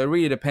 million. So it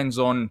really depends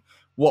on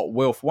what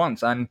Wilf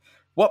wants. And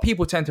what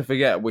people tend to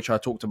forget, which I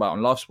talked about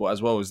on Love Sport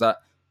as well, is that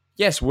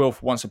yes,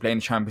 Wilf wants to play in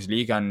the Champions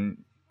League and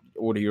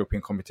all the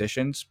European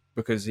competitions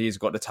because he's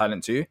got the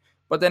talent to.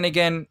 But then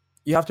again,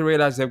 you have to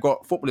realise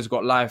footballers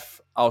got life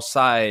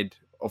outside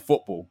of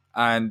football.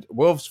 And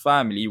Wilf's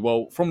family,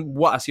 well, from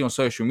what I see on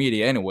social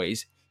media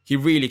anyways, he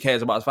really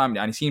cares about his family,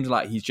 and he seems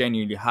like he's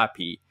genuinely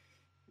happy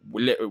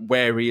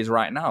where he is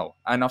right now.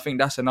 And I think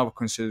that's another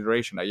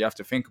consideration that you have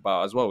to think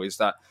about as well, is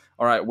that,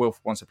 all right,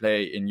 Wilf wants to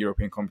play in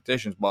European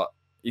competitions, but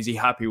is he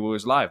happy with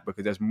his life?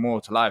 Because there's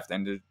more to life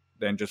than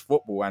than just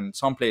football. And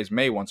some players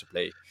may want to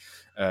play,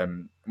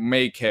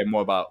 may care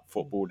more about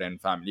football than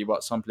family,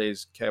 but some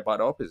players care about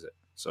the opposite.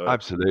 So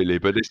absolutely,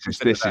 but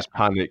this is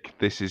panic.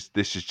 This is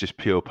just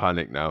pure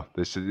panic now.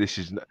 This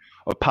is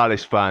a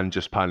Palace fan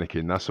just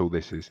panicking. That's all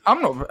this is.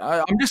 I'm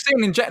just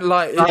saying in general.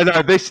 Like,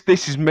 no, this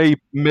is me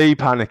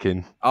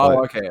panicking.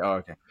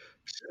 Okay.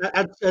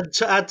 And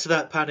to add to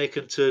that panic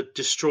and to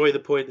destroy the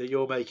point that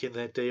you're making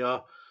there,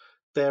 DR,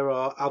 there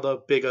are other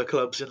bigger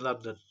clubs in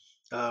London.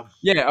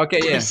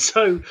 Yeah.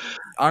 So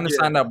I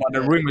understand that, but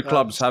the rumoured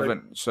clubs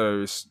haven't.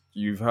 So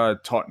you've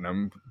heard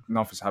Tottenham.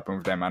 Nothing's happened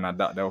with them, and I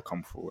doubt they'll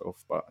come for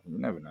Wilf. But you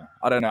never know.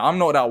 I don't know. I'm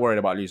not that worried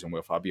about losing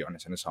Wilf. I'll be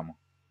honest, in the summer.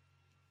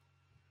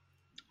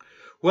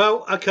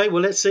 Well, okay.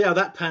 Well, let's see how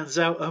that pans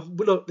out.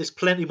 Look, there's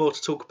plenty more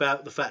to talk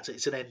about. The fact that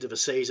it's an end of a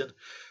season.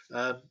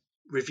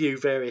 Review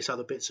various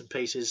other bits and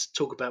pieces.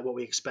 Talk about what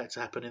we expect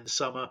to happen in the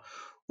summer.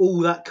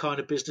 All that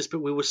kind of business.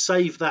 But we will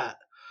save that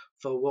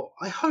for what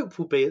I hope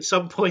will be at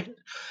some point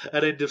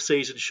an end of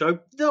season show.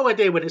 No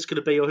idea when it's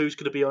going to be or who's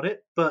going to be on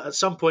it, but at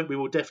some point we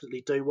will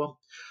definitely do one.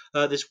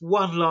 There's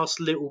one last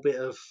little bit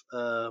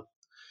of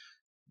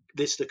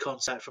listener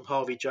contact from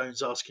Harvey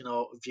Jones asking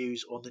our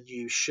views on the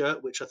new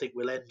shirt, which I think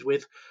we'll end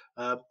with.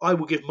 I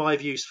will give my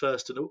views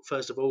first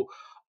of all.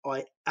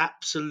 I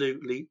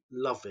absolutely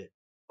love it.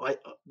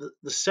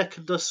 The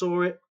second I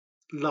saw it,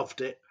 loved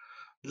it.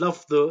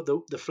 Loved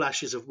the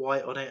flashes of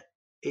white on it.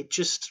 It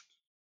just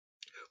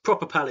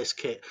proper Palace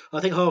kit. I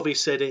think Harvey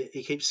said it.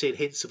 He keeps seeing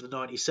hints of the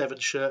 '97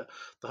 shirt,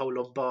 the whole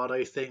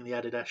Lombardo thing, the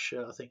Adidas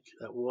shirt. I think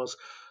that was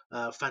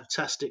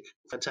fantastic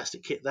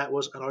kit that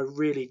was, and I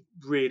really,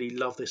 really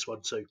love this one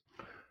too.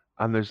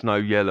 And there's no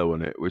yellow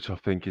on it, which I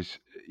think is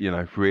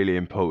really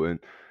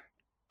important.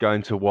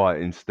 Going to white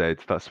instead,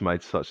 that's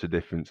made such a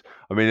difference.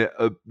 I mean,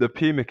 the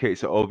Puma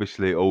kits are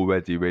obviously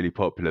already really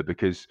popular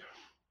because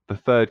the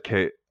third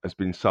kit has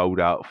been sold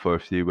out for a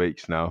few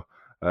weeks now.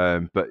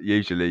 But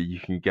usually you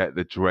can get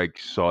the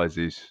dregs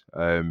sizes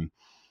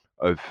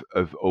of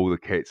all the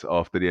kits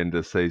after the end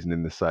of the season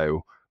in the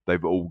sale.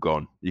 They've all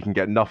gone. You can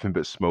get nothing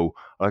but small.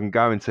 I can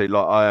guarantee,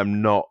 I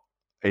am not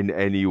in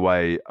any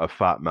way a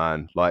fat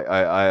man.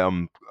 I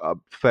am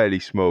fairly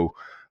small.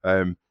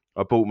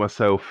 I bought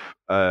myself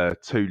 2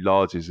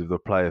 larges of the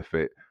player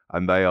fit,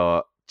 and they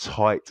are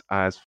tight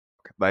as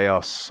they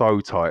are so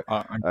tight.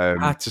 I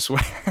had to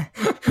swear.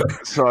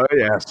 So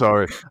yeah,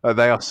 sorry.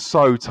 They are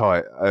so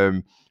tight.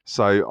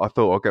 So I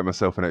thought I'll get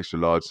myself an extra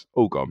large.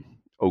 All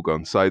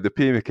gone. So the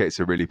Puma kits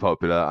are really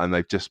popular, and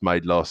they've just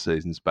made last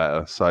season's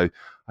better. So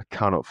I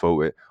cannot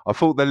fault it. I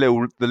thought the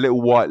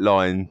little white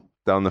line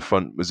down the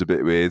front was a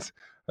bit weird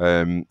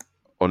on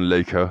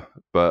Luca,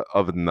 but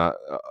other than that,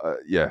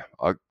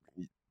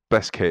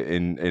 best kit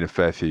in a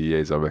fair few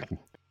years, I reckon.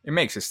 It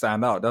makes it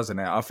stand out, doesn't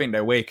it? I think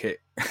their away kit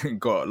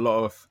got a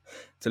lot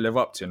to live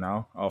up to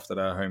now after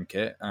their home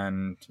kit,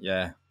 and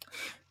yeah.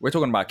 We're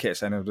talking about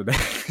kits at the end of the day.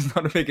 It's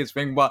not the biggest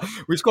thing, but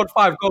we scored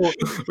 5 goals.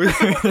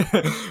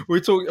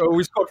 we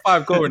scored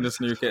 5 goals in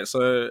this new kit,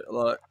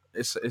 so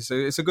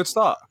it's a good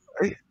start.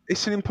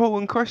 It's an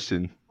important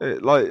question.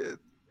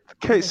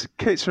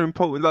 Kits are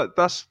important.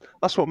 That's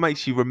what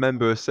makes you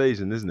remember a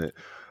season, isn't it?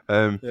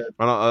 And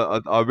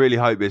I really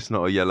hope it's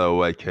not a yellow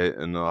away kit,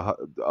 and a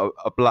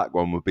black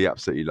one would be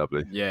absolutely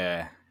lovely.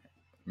 Yeah,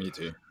 me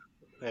too.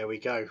 There we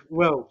go.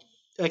 Well.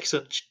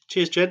 Excellent.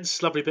 Cheers,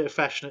 gents. Lovely bit of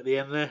fashion at the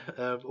end there.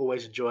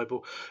 Always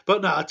enjoyable.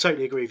 But no, I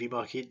totally agree with you,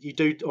 Mark. You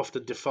do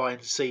often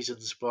define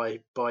seasons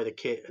by the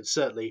kit. And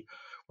certainly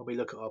when we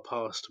look at our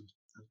past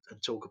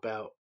and talk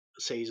about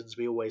seasons,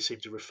 we always seem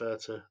to refer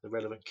to the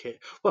relevant kit.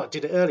 Well, I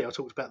did it earlier. I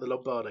talked about the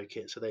Lombardo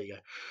kit. So there you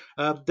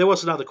go. There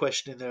was another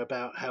question in there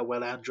about how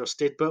well Andros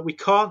did, but we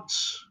can't...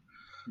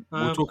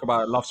 we'll talk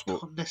about Love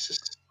Sport.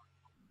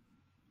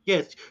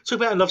 Yeah, talk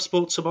about Love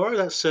Sport tomorrow.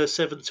 That's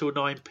 7 till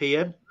 9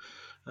 p.m.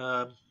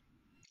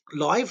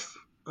 Live,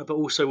 but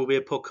also will be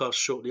a podcast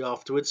shortly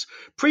afterwards.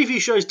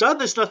 Preview show's done.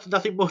 There's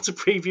nothing more to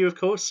preview, of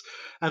course.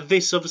 And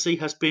this obviously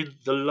has been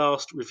the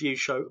last review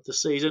show of the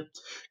season.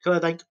 Can I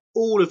thank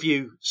all of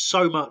you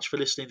so much for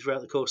listening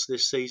throughout the course of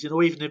this season,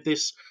 or even if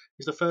this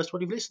is the first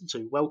one you've listened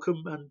to,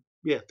 welcome. And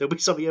yeah, there'll be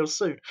something else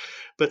soon.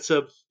 But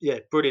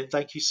brilliant.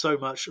 Thank you so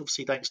much.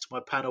 Obviously, thanks to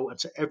my panel and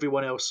to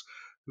everyone else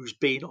who's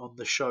been on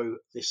the show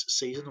this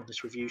season, on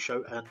this review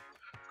show. And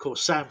of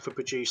course, Sam for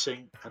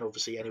producing, and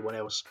obviously anyone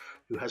else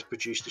who has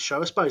produced the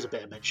show. I suppose I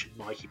better mention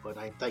Mikey by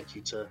name. Thank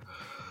you to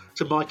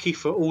Mikey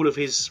for all of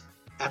his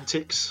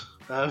antics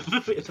in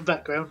the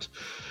background.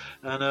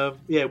 And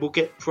we'll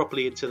get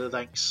properly into the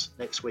thanks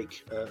next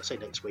week. Say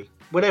next week,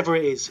 whenever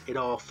it is in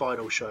our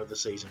final show of the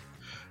season.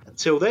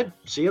 Until then,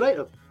 see you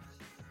later.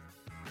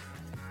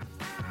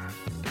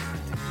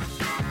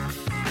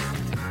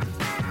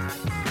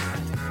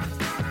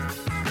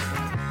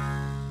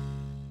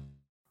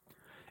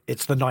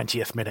 It's the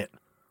 90th minute.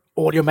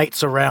 All your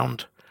mates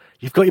around.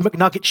 You've got your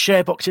McNugget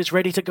share boxes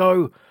ready to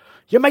go.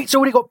 Your mate's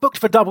already got booked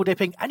for double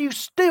dipping, and you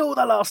steal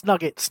the last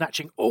nugget,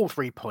 snatching all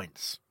 3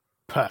 points.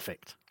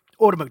 Perfect.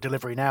 Order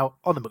McDelivery now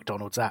on the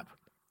McDonald's app.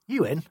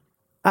 You in?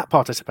 At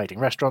participating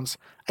restaurants,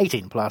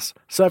 18 plus,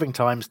 serving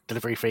times,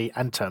 delivery fee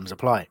and terms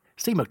apply.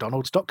 See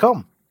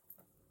mcdonalds.com.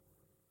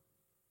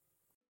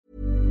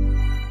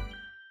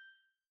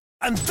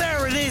 And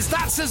there it is,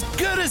 that's as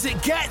good as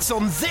it gets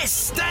on this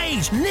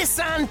stage.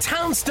 Nissan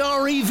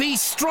Townstar EV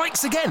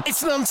strikes again.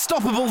 It's an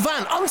unstoppable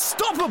van,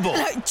 unstoppable.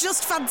 Look,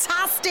 just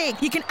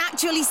fantastic. You can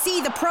actually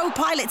see the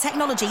ProPilot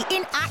technology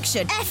in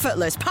action.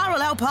 Effortless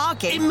parallel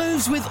parking. It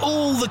moves with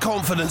all the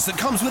confidence that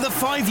comes with a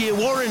 5-year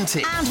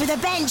warranty. And with a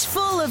bench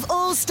full of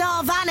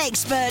all-star van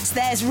experts,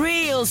 there's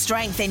real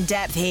strength in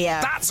depth here.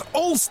 That's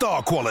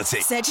all-star quality.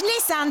 Search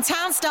Nissan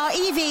Townstar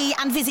EV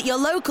and visit your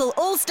local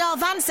all-star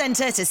van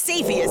centre to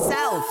see for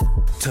yourself.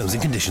 Terms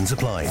and conditions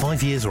apply.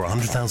 5 years or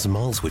 100,000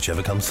 miles,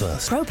 whichever comes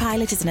first.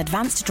 ProPilot is an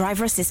advanced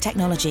driver assist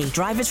technology.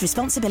 Driver's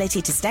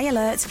responsibility to stay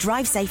alert,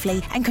 drive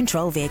safely, and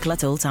control vehicle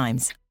at all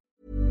times.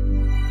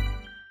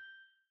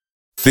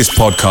 This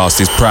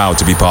podcast is proud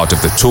to be part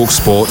of the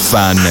TalkSport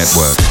Fan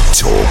Network.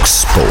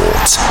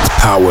 TalkSport.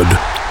 Powered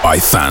by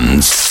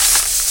fans.